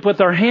worship with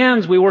our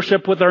hands. We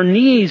worship with our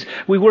knees.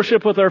 We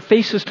worship with our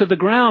faces to the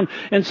ground.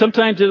 And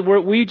sometimes we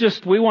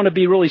want to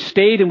be really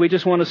staid and we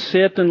just want to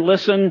sit and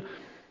listen,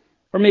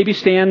 or maybe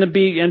stand and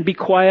be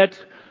quiet.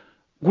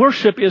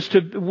 Worship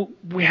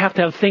we have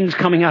to have things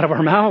coming out of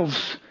our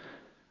mouths.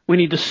 We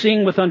need to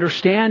sing with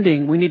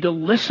understanding. We need to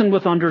listen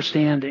with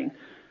understanding.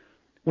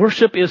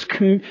 Worship is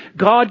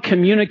God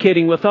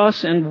communicating with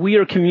us, and we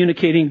are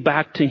communicating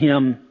back to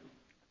Him.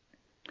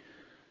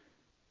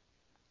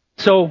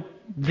 So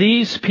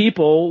these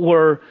people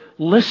were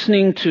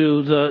listening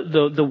to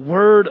the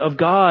Word of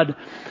God,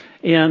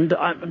 and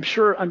I'm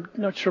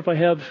not sure if I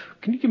have.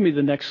 Can you give me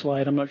the next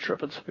slide? I'm not sure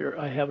if it's here.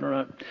 I have it or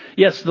not.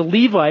 Yes, the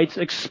Levites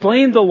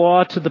explained the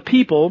law to the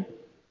people,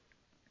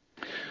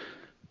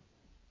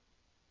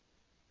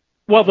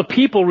 while the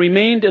people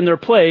remained in their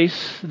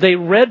place. They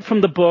read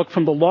from the book,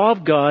 from the law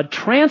of God,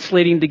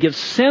 translating to give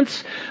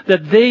sense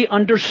that they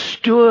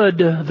understood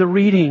the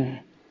reading.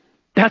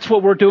 That's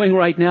what we're doing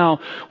right now.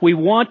 We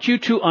want you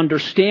to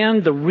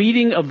understand the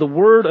reading of the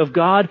Word of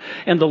God.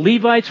 And the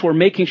Levites were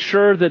making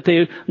sure that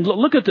they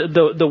look at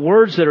the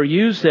words that are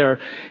used there.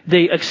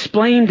 They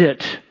explained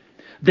it.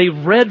 They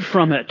read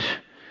from it.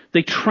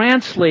 They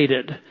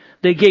translated.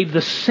 They gave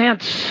the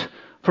sense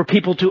for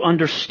people to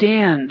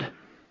understand.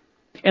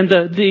 And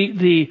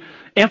the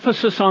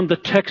emphasis on the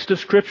text of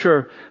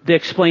Scripture, they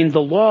explained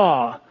the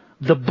law,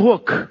 the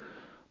book,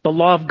 the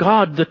law of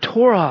God, the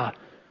Torah,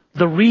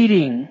 the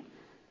reading.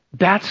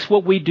 That's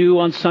what we do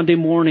on Sunday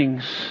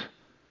mornings.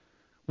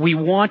 We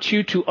want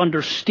you to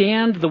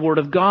understand the Word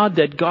of God,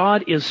 that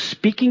God is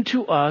speaking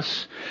to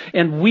us,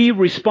 and we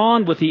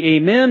respond with the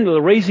amen, the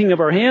raising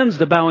of our hands,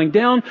 the bowing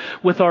down,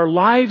 with our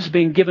lives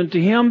being given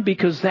to Him,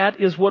 because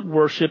that is what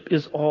worship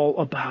is all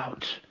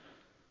about.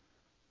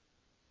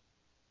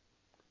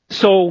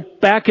 So,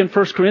 back in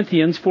 1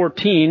 Corinthians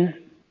 14,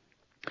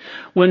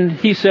 when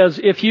he says,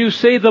 if you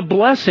say the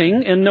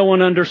blessing and no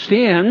one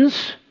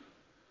understands,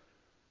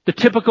 the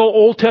typical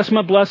Old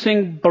Testament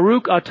blessing,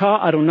 Baruch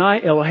atah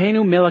Adonai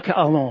Eloheinu melech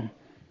haolam.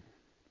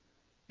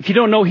 If you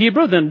don't know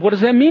Hebrew, then what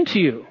does that mean to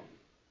you?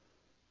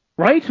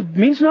 Right? It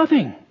means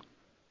nothing.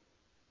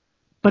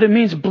 But it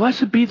means,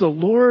 blessed be the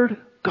Lord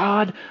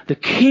God, the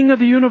King of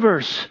the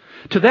universe.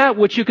 To that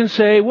which you can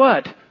say,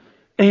 what?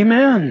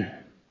 Amen.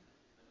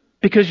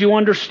 Because you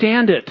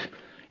understand it.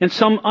 In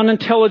some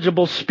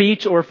unintelligible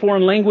speech or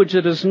foreign language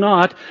that is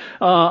not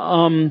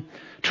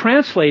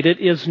translated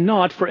is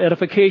not for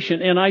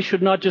edification. And I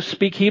should not just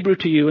speak Hebrew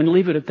to you and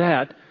leave it at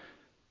that.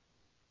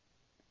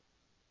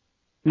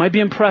 Might be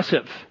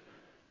impressive,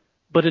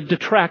 but it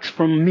detracts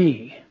from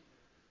me.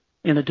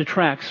 And it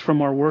detracts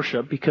from our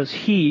worship, because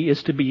He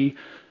is to be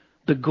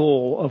the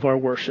goal of our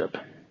worship.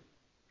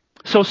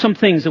 So some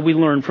things that we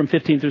learn from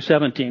 15 through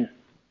 17.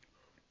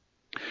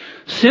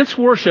 Since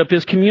worship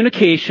is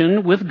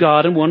communication with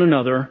God and one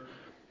another,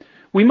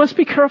 we must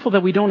be careful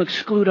that we don't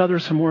exclude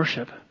others from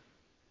worship.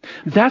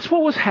 That's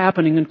what was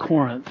happening in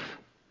Corinth.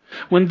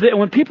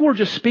 When people were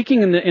just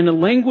speaking in a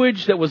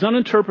language that was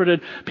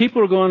uninterpreted,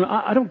 people were going,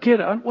 I don't get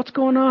it. What's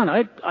going on?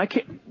 I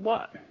can't,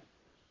 what?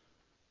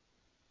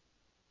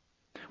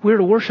 We're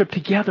to worship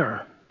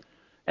together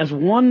as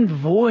one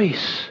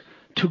voice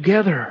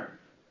together.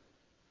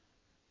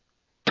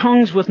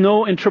 Tongues with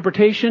no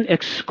interpretation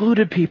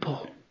excluded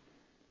people.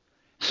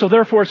 So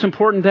therefore it's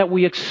important that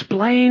we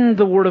explain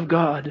the Word of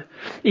God.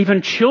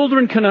 Even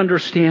children can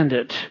understand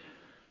it.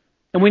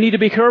 And we need to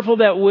be careful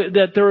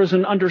that there is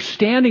an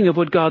understanding of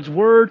what God's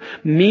Word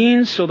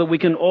means, so that we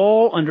can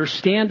all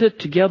understand it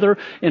together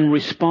and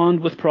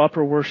respond with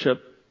proper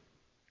worship.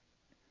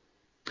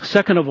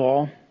 Second of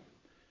all,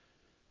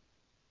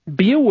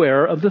 be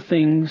aware of the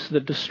things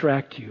that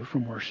distract you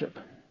from worship.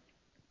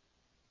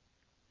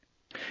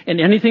 And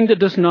anything that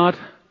does not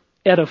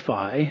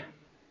edify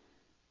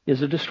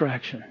is a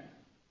distraction.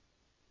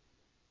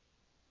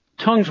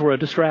 Tongues were a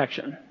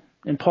distraction.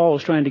 And Paul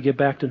is trying to get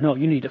back to, no,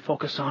 you need to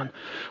focus on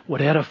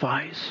what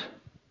edifies.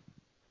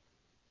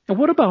 And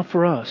what about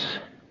for us?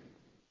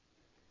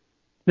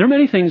 There are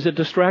many things that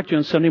distract you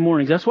on Sunday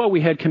mornings. That's why we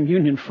had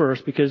communion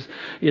first, because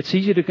it's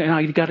easy to,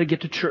 you got to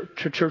get to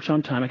church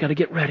on time. I got to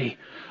get ready.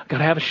 I got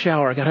to have a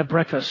shower. I got to have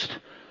breakfast.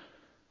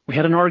 We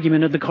had an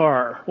argument in the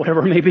car,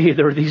 whatever it may be.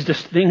 There are these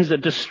things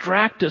that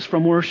distract us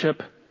from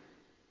worship.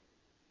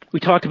 We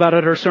talked about it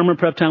at our sermon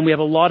prep time. We have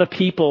a lot of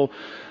people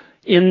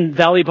in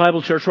Valley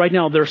Bible Church right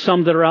now. There are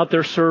some that are out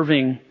there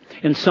serving,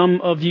 and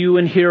some of you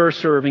in here are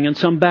serving, and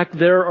some back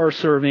there are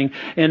serving,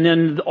 and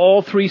then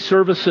all three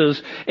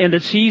services. And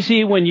it's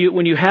easy when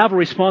you have a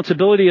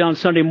responsibility on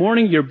Sunday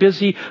morning, you're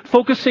busy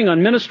focusing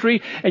on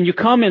ministry, and you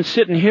come and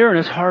sit in here, and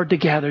it's hard to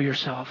gather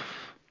yourself.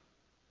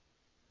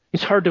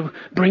 It's hard to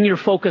bring your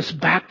focus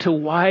back to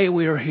why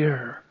we are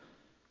here.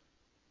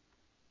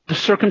 The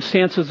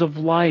circumstances of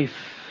life.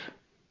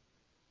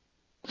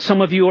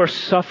 Some of you are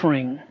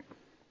suffering.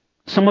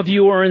 Some of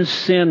you are in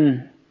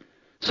sin.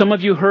 Some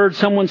of you heard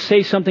someone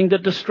say something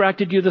that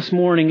distracted you this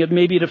morning.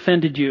 Maybe it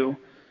offended you.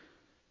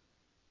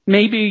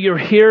 Maybe you're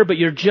here, but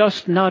you're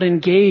just not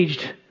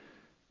engaged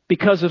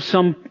because of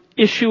some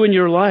issue in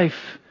your life.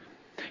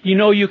 You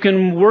know you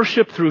can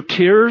worship through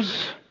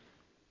tears.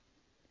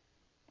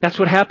 That's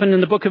what happened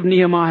in the book of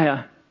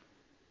Nehemiah.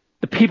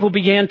 The people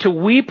began to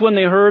weep when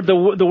they heard the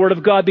word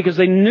of God because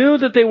they knew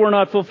that they were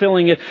not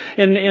fulfilling it.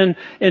 And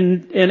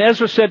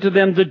Ezra said to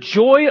them, the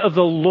joy of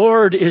the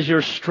Lord is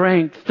your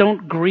strength.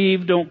 Don't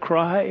grieve, don't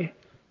cry.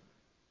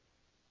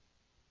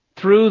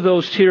 Through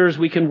those tears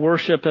we can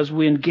worship as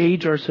we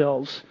engage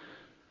ourselves.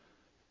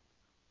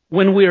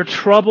 When we are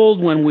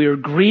troubled, when we are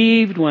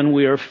grieved, when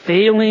we are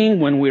failing,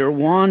 when we are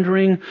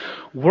wandering,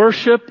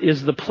 worship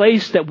is the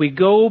place that we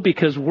go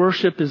because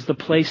worship is the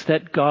place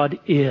that God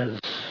is.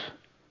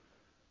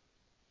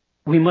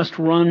 We must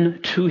run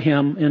to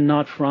Him and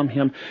not from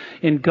Him.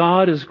 And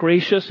God is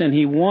gracious and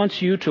He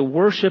wants you to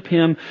worship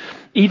Him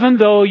even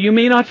though you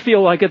may not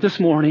feel like it this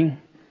morning.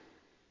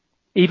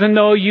 Even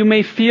though you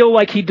may feel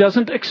like He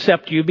doesn't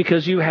accept you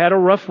because you had a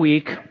rough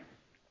week.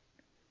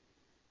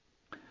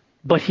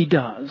 But He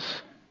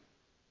does.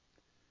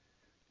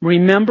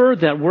 Remember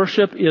that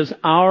worship is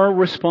our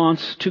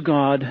response to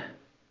God.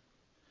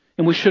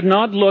 And we should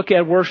not look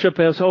at worship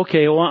as,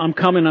 okay, well, I'm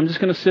coming, I'm just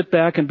going to sit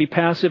back and be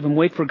passive and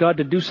wait for God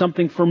to do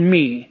something for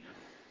me.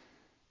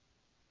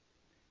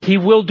 He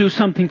will do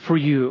something for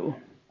you.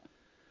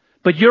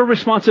 But your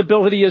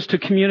responsibility is to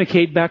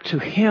communicate back to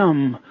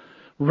Him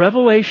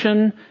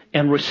revelation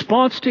and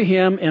response to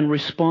Him and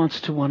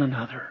response to one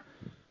another.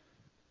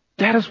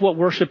 That is what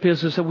worship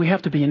is that we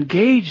have to be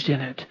engaged in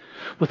it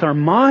with our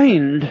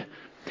mind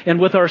and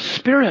with our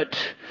spirit.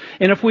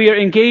 And if we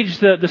engage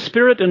the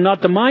spirit and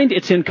not the mind,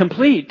 it's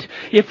incomplete.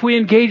 If we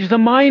engage the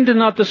mind and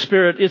not the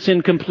spirit, it's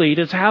incomplete.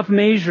 It's half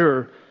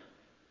measure.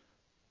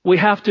 We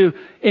have to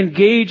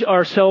engage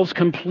ourselves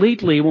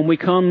completely when we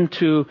come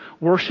to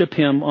worship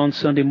Him on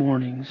Sunday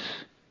mornings.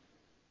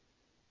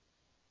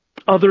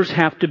 Others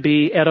have to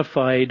be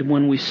edified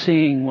when we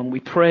sing, when we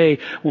pray,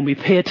 when we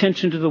pay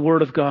attention to the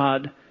Word of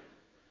God.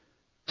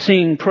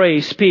 Sing,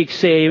 pray, speak,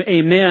 say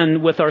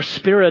amen with our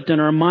spirit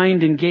and our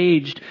mind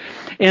engaged.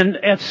 And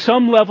at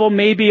some level,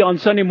 maybe on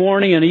Sunday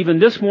morning and even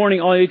this morning,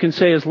 all you can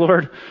say is,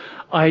 Lord,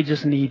 I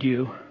just need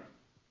you.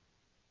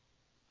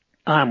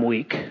 I'm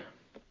weak.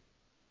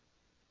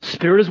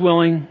 Spirit is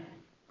willing,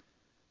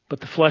 but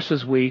the flesh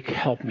is weak.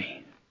 Help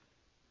me.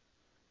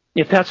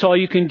 If that's all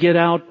you can get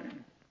out,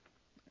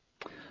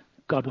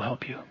 God will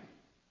help you.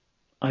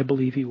 I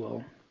believe He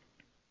will.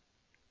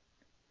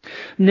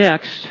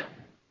 Next,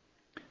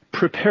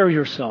 prepare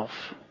yourself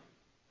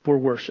for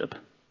worship.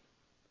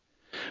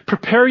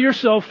 Prepare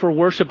yourself for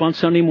worship on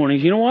Sunday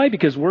mornings. You know why?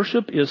 Because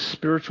worship is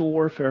spiritual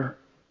warfare.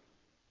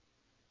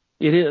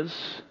 It is.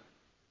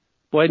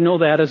 Well, I know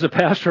that as a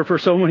pastor for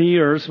so many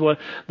years.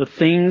 The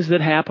things that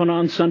happen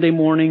on Sunday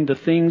morning, the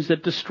things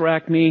that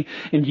distract me,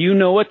 and you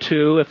know it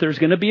too. If there's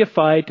going to be a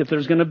fight, if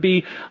there's going to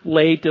be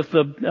late, if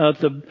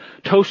the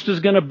toast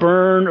is going to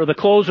burn, or the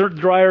clothes or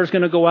dryer is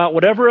going to go out,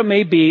 whatever it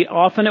may be,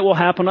 often it will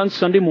happen on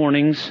Sunday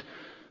mornings.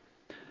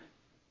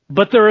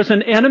 But there is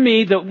an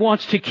enemy that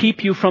wants to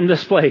keep you from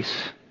this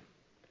place.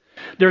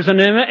 There's an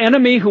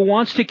enemy who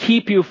wants to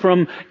keep you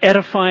from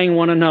edifying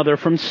one another,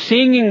 from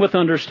singing with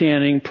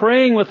understanding,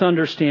 praying with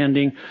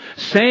understanding,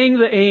 saying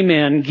the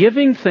amen,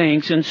 giving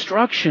thanks,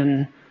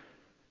 instruction.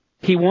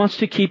 He wants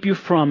to keep you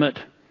from it.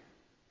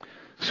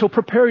 So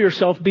prepare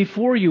yourself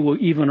before you will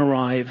even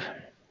arrive.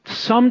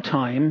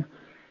 Sometime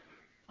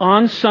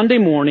on Sunday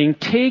morning,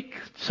 take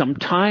some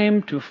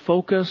time to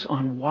focus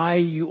on why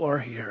you are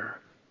here.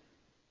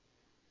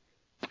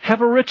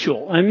 Have a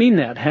ritual. I mean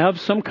that. Have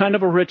some kind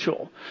of a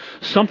ritual.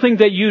 Something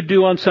that you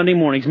do on Sunday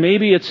mornings.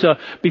 Maybe it's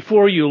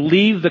before you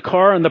leave the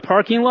car in the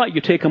parking lot,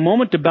 you take a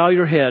moment to bow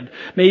your head.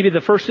 Maybe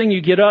the first thing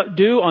you get up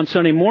do on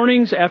Sunday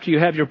mornings after you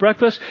have your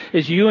breakfast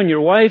is you and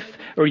your wife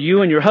or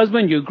you and your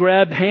husband, you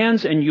grab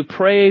hands and you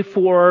pray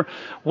for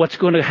what's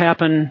going to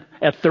happen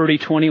at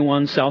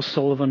 3021 South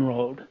Sullivan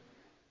Road.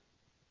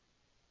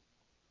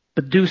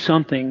 But do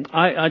something.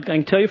 I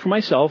can tell you for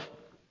myself,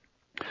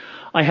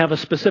 I have a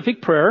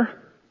specific prayer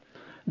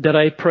that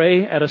I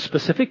pray at a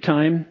specific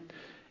time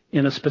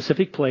in a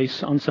specific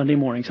place on Sunday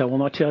mornings. I will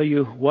not tell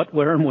you what,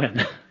 where, and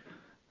when.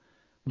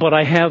 But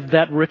I have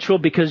that ritual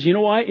because you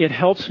know why? It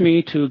helps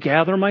me to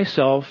gather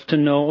myself to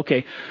know,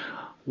 okay,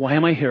 why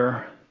am I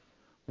here?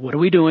 What are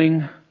we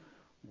doing?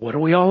 What are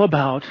we all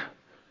about?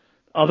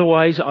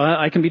 Otherwise,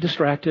 I can be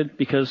distracted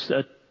because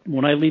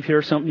when I leave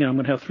here, I'm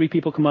going to have 3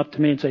 people come up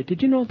to me and say,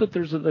 did you know that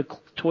the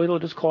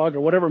toilet is clogged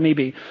or whatever it may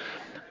be?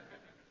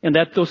 And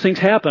that those things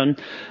happen,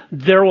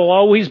 there will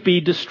always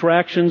be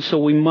distractions, so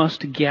we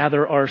must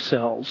gather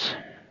ourselves.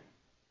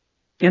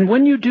 And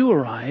when you do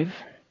arrive,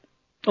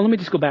 let me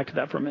just go back to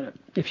that for a minute.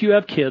 If you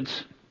have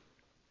kids,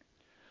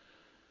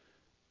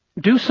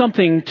 do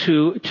something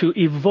to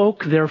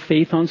evoke their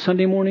faith on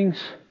Sunday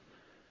mornings.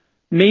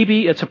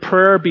 Maybe it's a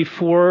prayer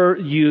before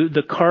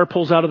the car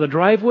pulls out of the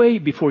driveway,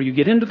 before you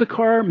get into the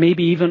car,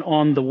 maybe even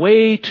on the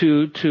way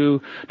to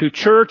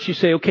church. You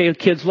say, okay,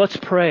 kids, let's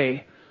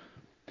pray.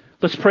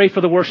 Let's pray for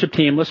the worship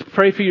team. Let's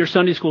pray for your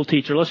Sunday school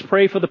teacher. Let's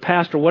pray for the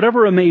pastor,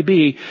 whatever it may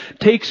be.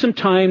 Take some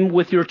time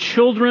with your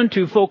children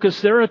to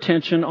focus their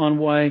attention on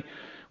why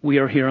we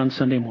are here on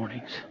Sunday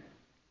mornings.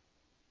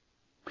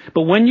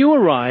 But when you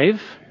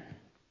arrive,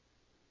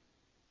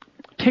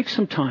 take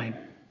some time.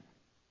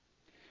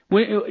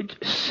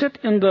 Sit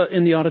in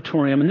the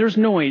auditorium, and there's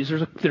noise.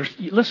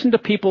 Listen to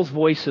people's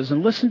voices,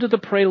 and listen to the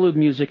prelude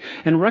music,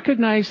 and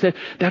recognize that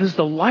is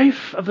the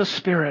life of the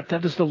Spirit.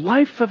 That is the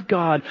life of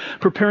God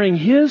preparing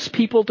His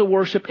people to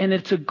worship, and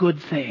it's a good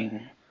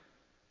thing.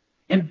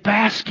 And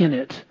bask in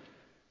it.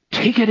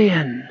 Take it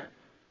in,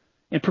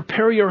 and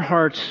prepare your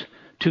hearts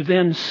to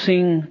then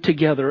sing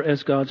together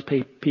as God's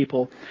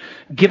people.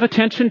 Give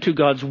attention to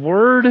God's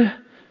Word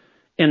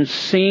and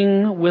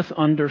sing with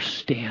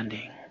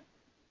understanding.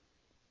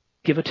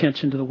 Give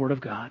attention to the Word of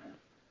God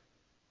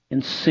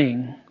and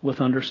sing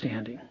with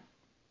understanding.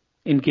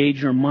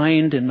 Engage your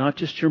mind and not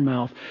just your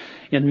mouth.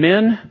 And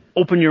men,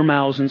 open your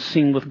mouths and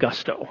sing with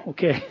gusto,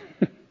 okay?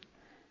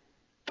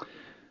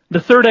 The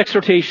third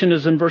exhortation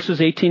is in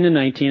verses 18 and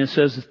 19. It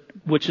says,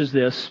 which is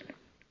this: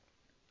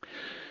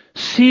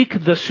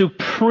 seek the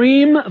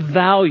supreme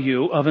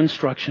value of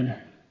instruction.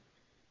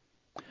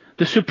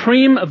 The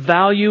supreme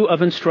value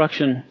of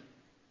instruction.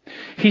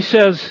 He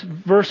says,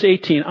 verse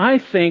 18, I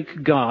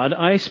thank God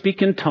I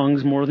speak in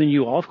tongues more than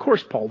you all. Of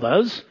course Paul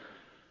does.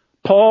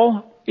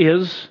 Paul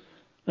is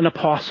an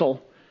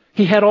apostle.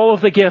 He had all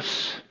of the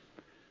gifts.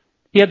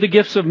 He had the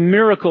gifts of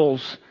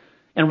miracles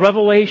and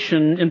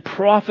revelation and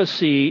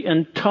prophecy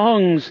and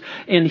tongues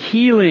and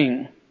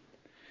healing.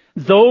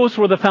 Those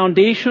were the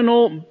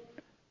foundational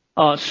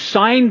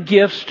sign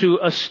gifts to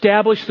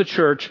establish the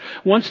church.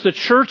 Once the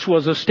church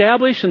was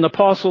established and the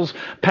apostles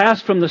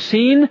passed from the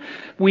scene,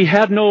 we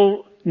had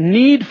no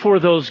need for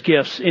those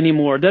gifts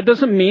anymore. That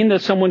doesn't mean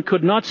that someone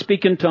could not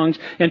speak in tongues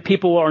and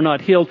people are not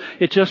healed.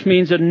 It just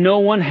means that no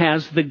one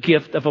has the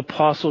gift of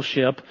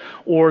apostleship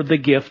or the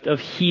gift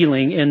of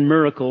healing and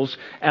miracles,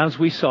 as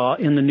we saw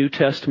in the New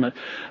Testament.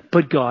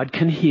 But God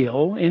can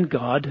heal and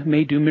God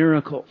may do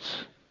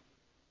miracles.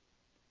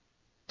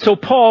 So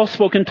Paul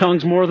spoke in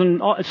tongues more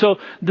than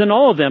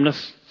all of them.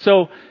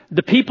 So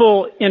the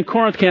people in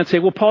Corinth can't say,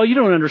 well, Paul, you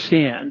don't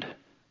understand.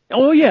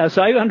 Oh, yes,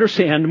 I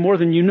understand more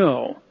than you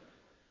know.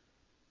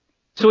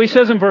 So he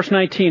says in verse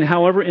 19,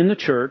 however, in the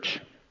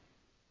church,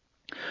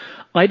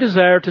 I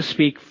desire to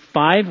speak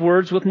 5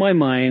 words with my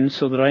mind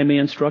so that I may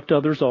instruct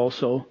others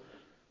also,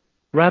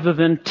 rather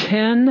than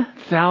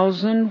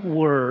 10,000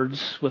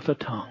 words with a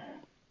tongue.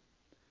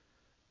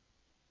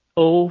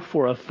 Oh,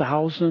 for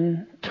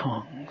 1,000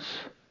 tongues.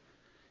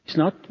 It's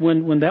not,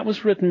 when that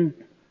was written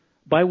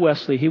by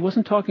Wesley, he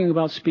wasn't talking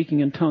about speaking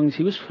in tongues,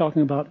 he was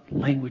talking about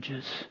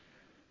languages.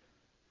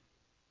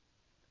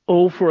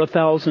 Oh, for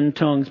 1,000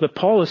 tongues. But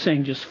Paul is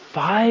saying just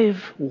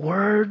 5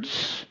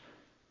 words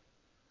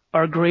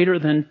are greater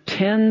than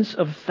tens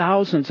of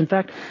thousands. In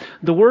fact,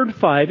 the word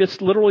 5,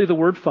 it's literally the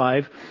word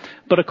 5,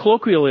 but a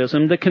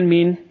colloquialism that can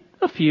mean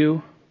a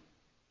few.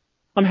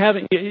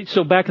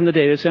 So back in the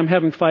day, they say, I'm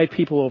having 5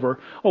 people over.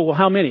 Oh, well,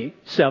 how many?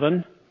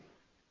 7.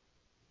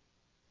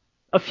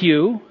 A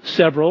few,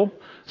 several.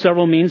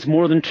 Several means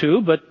more than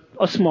 2, but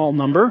a small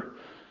number.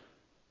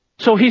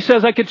 So he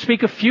says I could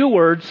speak a few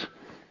words.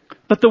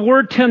 But the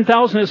word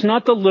 10,000 is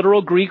not the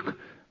literal Greek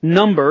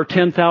number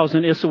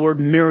 10,000. It's the word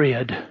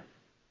myriad.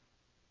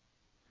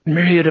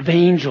 Myriad of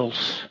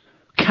angels.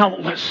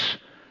 Countless.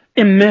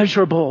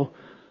 Immeasurable.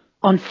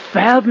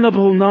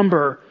 Unfathomable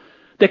number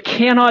that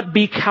cannot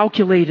be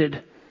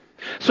calculated.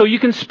 So you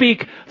can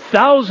speak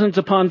thousands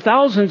upon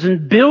thousands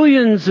and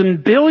billions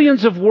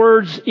of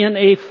words in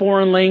a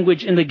foreign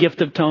language in the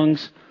gift of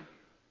tongues.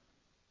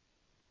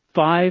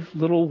 5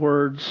 little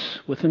words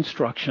with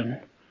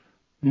instruction.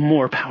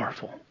 More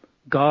powerful.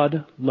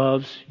 God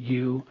loves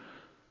you.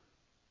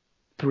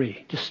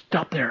 3. Just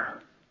stop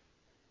there.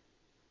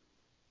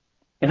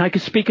 And I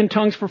could speak in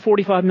tongues for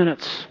 45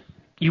 minutes.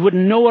 You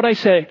wouldn't know what I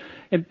say.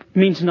 It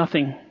means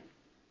nothing.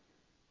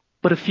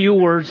 But a few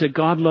words that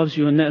God loves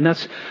you. And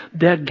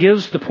that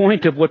gives the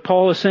point of what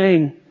Paul is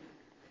saying.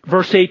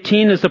 Verse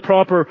 18 is the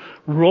proper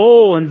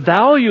role and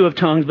value of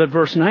tongues, but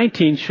verse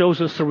 19 shows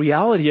us the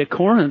reality at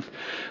Corinth.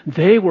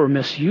 They were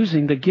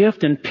misusing the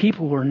gift and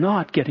people were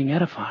not getting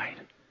edified.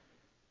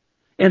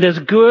 And as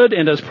good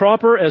and as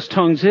proper as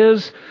tongues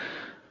is,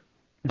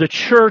 the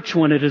church,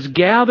 when it is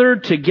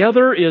gathered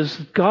together, is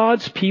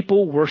God's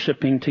people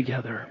worshiping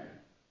together.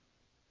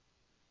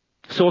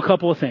 So a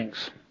couple of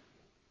things.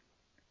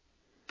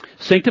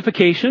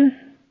 Sanctification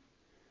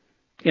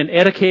and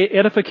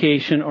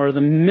edification are the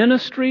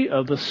ministry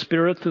of the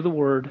Spirit through the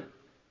Word.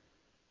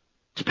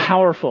 It's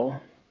powerful.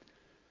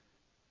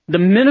 The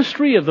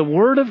ministry of the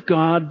Word of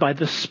God by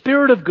the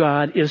Spirit of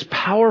God is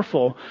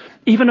powerful.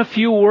 Even a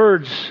few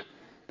words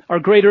are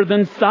greater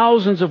than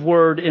thousands of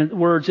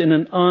words in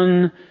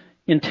an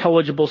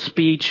unintelligible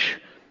speech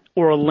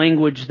or a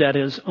language that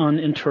is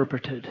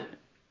uninterpreted.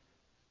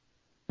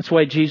 That's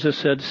why Jesus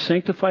said,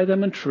 sanctify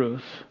them in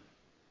truth.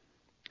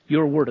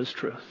 Your word is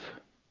truth.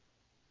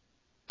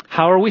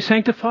 How are we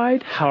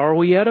sanctified? How are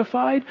we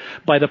edified?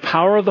 By the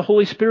power of the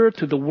Holy Spirit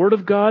through the Word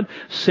of God.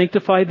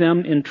 Sanctify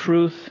them in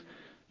truth.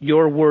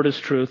 Your word is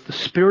truth. The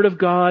Spirit of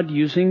God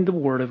using the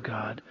Word of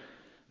God.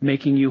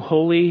 making you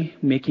holy,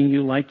 making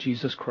you like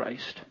Jesus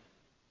Christ.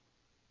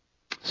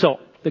 So,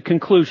 the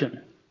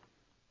conclusion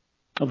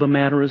of the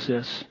matter is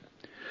this.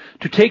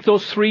 To take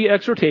those three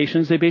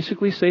exhortations, they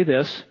basically say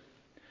this: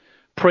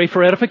 pray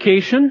for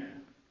edification,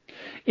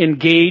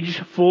 engage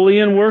fully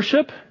in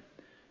worship,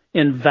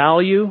 and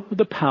value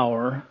the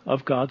power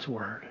of God's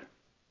Word.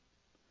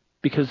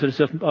 Because it is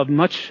of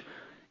much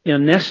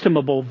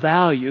inestimable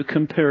value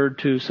compared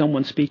to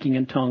someone speaking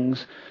in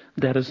tongues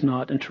that is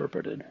not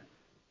interpreted.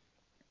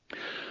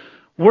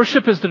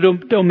 Worship is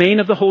the domain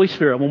of the Holy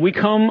Spirit. When we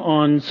come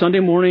on Sunday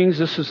mornings,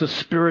 this is a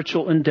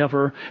spiritual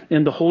endeavor,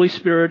 and the Holy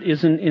Spirit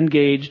isn't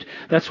engaged.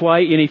 That's why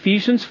in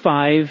Ephesians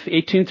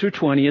 5:18 through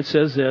 20, it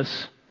says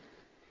this: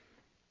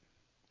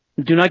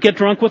 do not get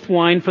drunk with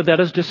wine, for that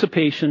is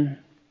dissipation,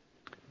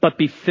 but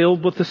be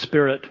filled with the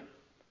Spirit,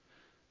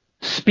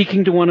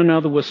 speaking to one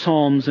another with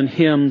psalms and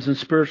hymns and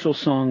spiritual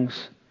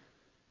songs,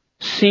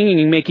 singing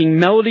and making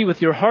melody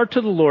with your heart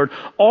to the Lord,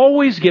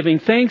 always giving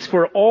thanks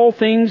for all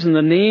things in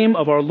the name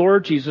of our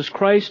Lord Jesus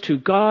Christ to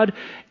God,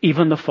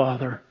 even the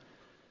Father.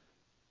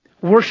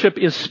 Worship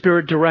is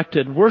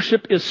Spirit-directed.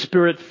 Worship is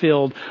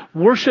Spirit-filled.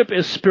 Worship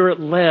is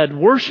Spirit-led.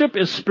 Worship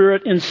is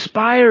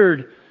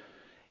Spirit-inspired.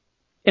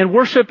 And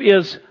worship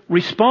is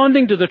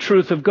responding to the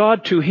truth of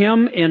God to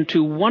Him and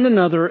to one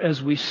another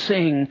as we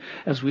sing,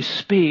 as we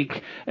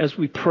speak, as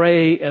we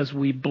pray, as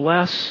we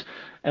bless,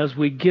 as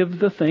we give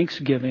the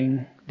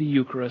thanksgiving, the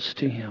Eucharist,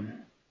 to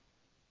Him.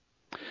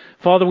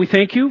 Father, we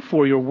thank You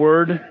for Your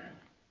Word,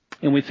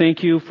 and we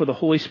thank You for the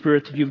Holy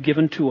Spirit that You've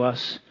given to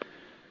us.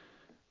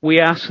 We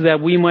ask that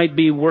we might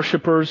be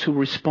worshipers who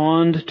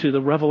respond to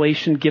the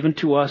revelation given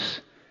to us.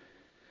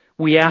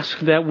 We ask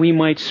that we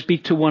might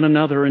speak to one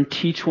another and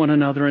teach one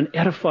another and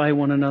edify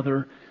one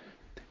another.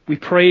 We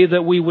pray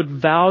that we would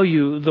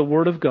value the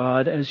Word of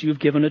God as You've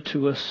given it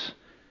to us.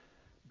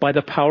 By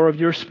the power of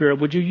Your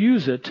Spirit, would You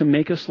use it to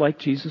make us like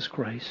Jesus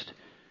Christ?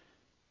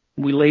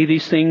 We lay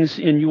these things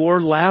in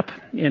Your lap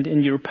and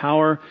in Your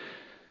power,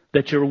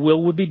 that Your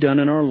will would be done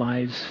in our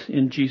lives.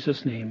 In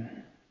Jesus' name,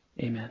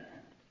 amen.